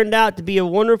 but turned out to be a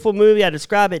wonderful movie. I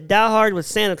describe it Die Hard with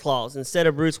Santa Claus instead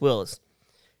of Bruce Willis.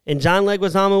 And John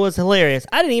Leguizamo was hilarious.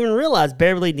 I didn't even realize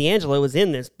Beverly D'Angelo was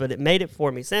in this, but it made it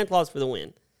for me. Santa Claus for the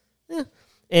win. Yeah.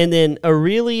 And then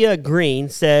Aurelia Green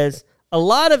says, a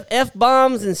lot of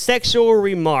F-bombs and sexual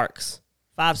remarks.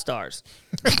 5 stars.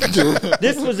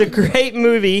 This was a great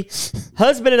movie.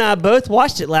 Husband and I both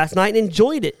watched it last night and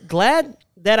enjoyed it. Glad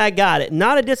that I got it.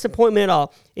 Not a disappointment at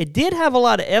all. It did have a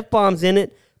lot of F-bombs in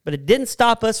it, but it didn't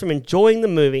stop us from enjoying the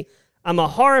movie. I'm a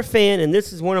horror fan, and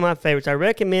this is one of my favorites. I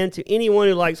recommend to anyone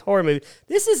who likes horror movies.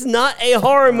 This is not a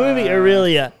horror movie,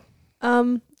 Aurelia.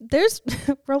 There's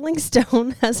Rolling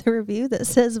Stone has a review that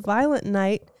says Violent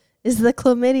Night is the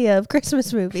chlamydia of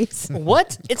Christmas movies.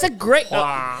 What? It's a great...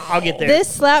 I'll get there. This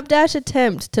slapdash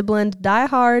attempt to blend Die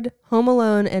Hard, Home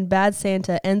Alone, and Bad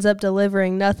Santa ends up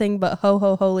delivering nothing but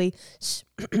ho-ho-holy.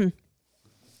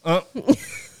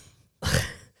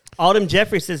 Autumn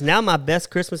Jeffrey says, now my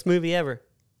best Christmas movie ever.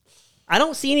 I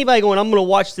don't see anybody going, I'm going to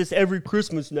watch this every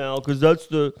Christmas now because that's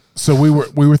the... So we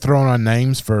were throwing on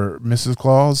names for Mrs.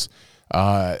 Claus.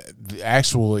 The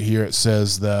actual here it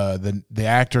says the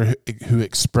actor who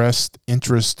expressed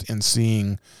interest in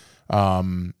seeing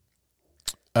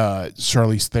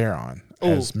Charlize Theron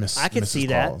as Miss. I could Mrs. see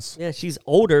Claus. that. Yeah, she's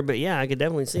older, but yeah, I could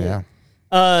definitely see Yeah.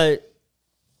 it.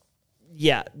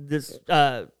 Yeah, this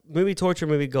movie torture,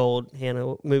 movie gold,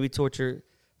 Hannah, movie torture,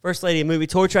 First Lady of Movie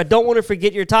Torture. I don't want to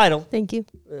forget your title. Thank you.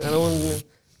 I don't want to.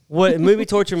 What movie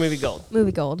torture, movie gold,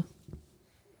 Movie gold.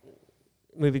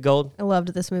 movie gold. I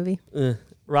loved this movie.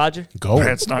 Roger, Gold.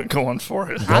 Brad's not going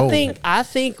for it. Gold. I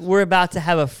think we're about to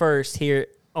have a first here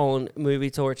on movie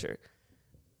torture.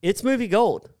 It's movie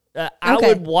gold. I Okay.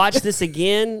 would watch this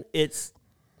again. It's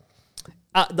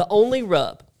the only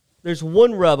rub. There's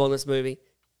one rub on this movie.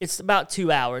 It's about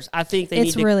 2 hours. I think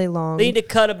It's really long. They need to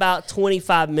cut about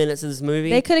 25 minutes of this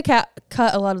movie. They could have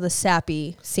cut a lot of the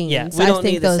sappy scenes. Yeah, we don't I need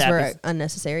think the those were sappies.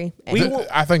 unnecessary. We won't-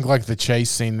 I think like the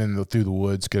chase scene through the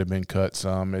woods could have been cut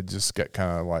some. It just got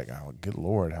kind of like, oh, good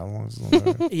Lord, how long is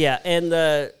this? Yeah, and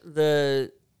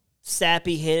the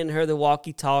sappy handing her the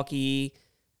walkie-talkie,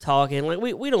 talking. Like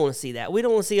we don't want to see that. We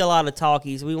don't want to see a lot of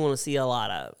talkies. We want to see a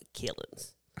lot of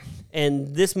killings.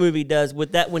 And this movie does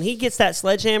with that. When he gets that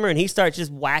sledgehammer and he starts just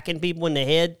whacking people in the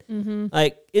head,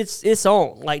 like it's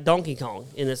on like Donkey Kong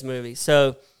in this movie.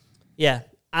 So yeah,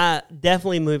 I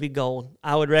definitely movie gold.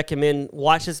 I would recommend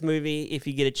watch this movie if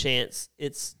you get a chance.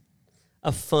 It's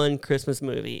a fun Christmas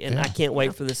movie, and I can't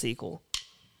wait for the sequel.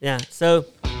 Yeah. So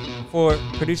for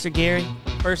producer Gary,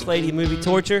 First Lady of Movie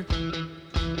Torture,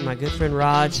 and my good friend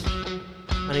Raj,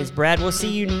 my name's Brad. We'll see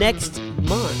you next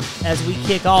month as we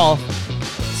kick off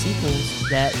sequels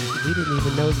that we didn't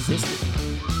even know existed.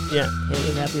 Yeah, can't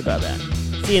be happy about that.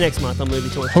 See you next month on Movie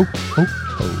Torture. Ho, ho,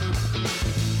 ho.